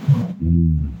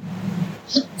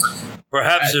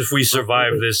 Perhaps if we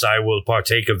survive this, I will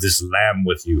partake of this lamb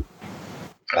with you.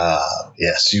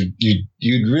 Yes,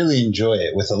 you'd really enjoy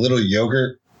it with a little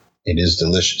yogurt. It is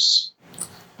delicious.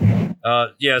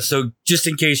 Yeah, so just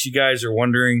in case you guys are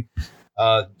wondering,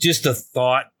 just the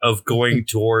thought of going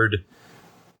toward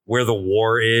where the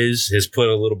war is has put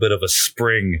a little bit of a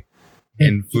spring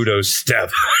in Fudo's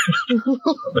step.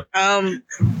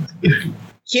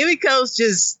 Kimiko's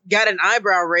just got an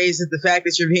eyebrow raised at the fact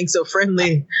that you're being so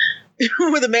friendly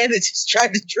with a man that just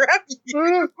tried to trap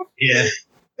you. Yeah.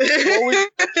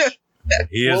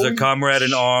 He is a comrade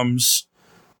in arms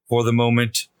for the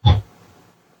moment.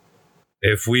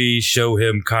 If we show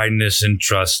him kindness and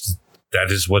trust,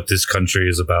 that is what this country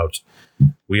is about.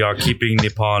 We are keeping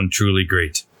Nippon truly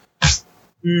great.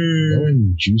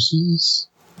 Growing juices?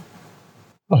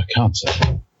 What a concept.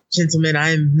 Gentlemen,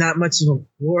 I am not much of a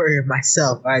warrior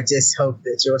myself. I just hope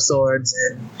that your swords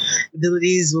and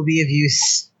abilities will be of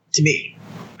use to me.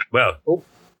 Well,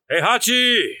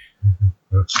 Heihachi!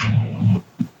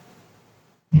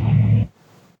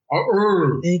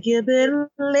 Think you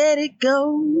better let it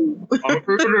go.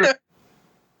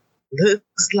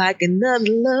 Looks like another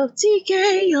love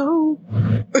TKO.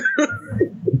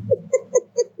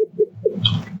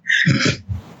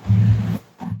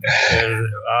 And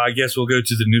I guess we'll go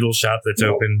to the noodle shop that's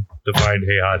open to find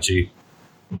Heihachi.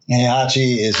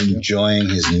 Heihachi is enjoying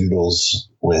his noodles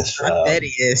with. I bet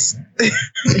he is.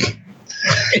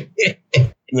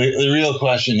 The real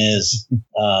question is,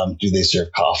 do they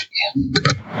serve coffee?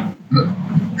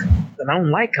 But I don't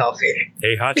like coffee.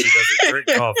 Heihachi doesn't drink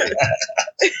coffee.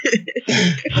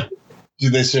 Do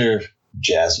they serve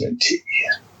jasmine tea?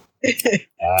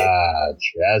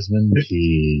 Jasmine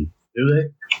tea. Do they?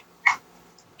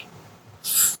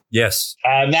 Yes.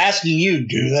 I'm asking you,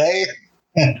 do they?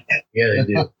 Yeah, they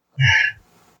do.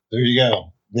 There you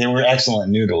go. They were excellent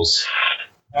noodles.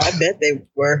 I bet they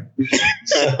were.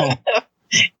 So,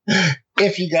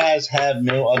 if you guys have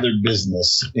no other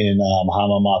business in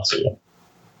Hamamatsu,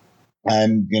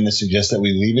 I'm going to suggest that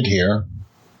we leave it here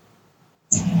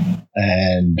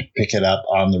and pick it up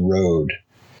on the road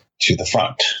to the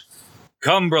front.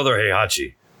 Come, brother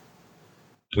Heihachi.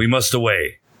 We must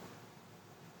away.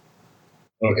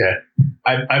 Okay.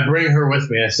 I bring her with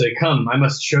me. I say, come, I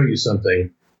must show you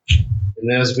something. And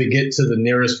then as we get to the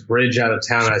nearest bridge out of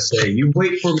town, I say, you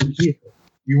wait for me here.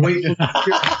 You wait for me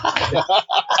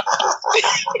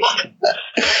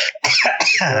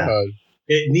here.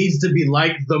 It needs to be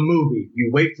like the movie. You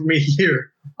wait for me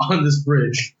here on this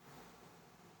bridge.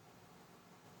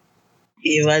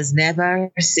 He was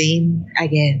never seen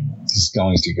again. He's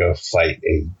going to go fight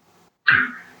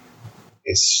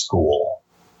a school.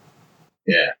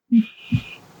 Yeah.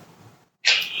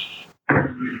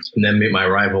 And then meet my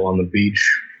rival on the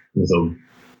beach with a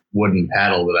wooden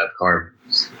paddle that I've carved.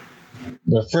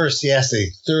 But first, he has to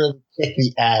thoroughly kick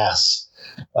the ass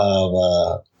of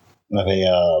a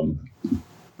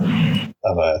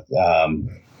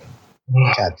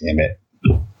God damn it.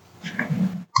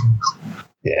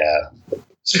 Yeah.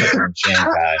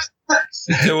 Shanghai.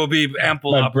 There will be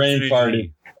ample My brain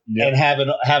opportunity. farted. And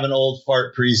have an old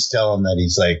fart priest tell him that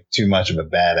he's like too much of a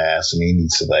badass and he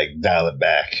needs to like dial it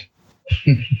back.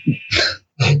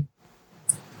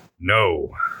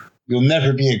 No. You'll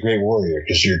never be a great warrior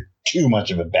because you're too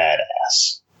much of a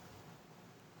badass.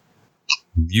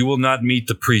 You will not meet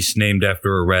the priest named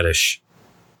after a radish.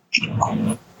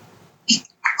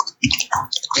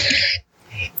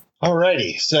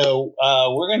 Alrighty, so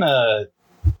we're gonna,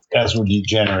 as we're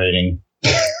degenerating,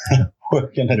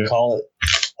 we're gonna call it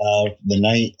the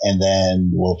night, and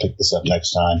then we'll pick this up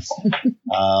next time.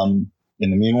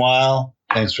 In the meanwhile,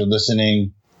 thanks for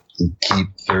listening, and keep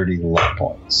 30 luck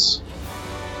points.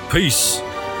 Peace.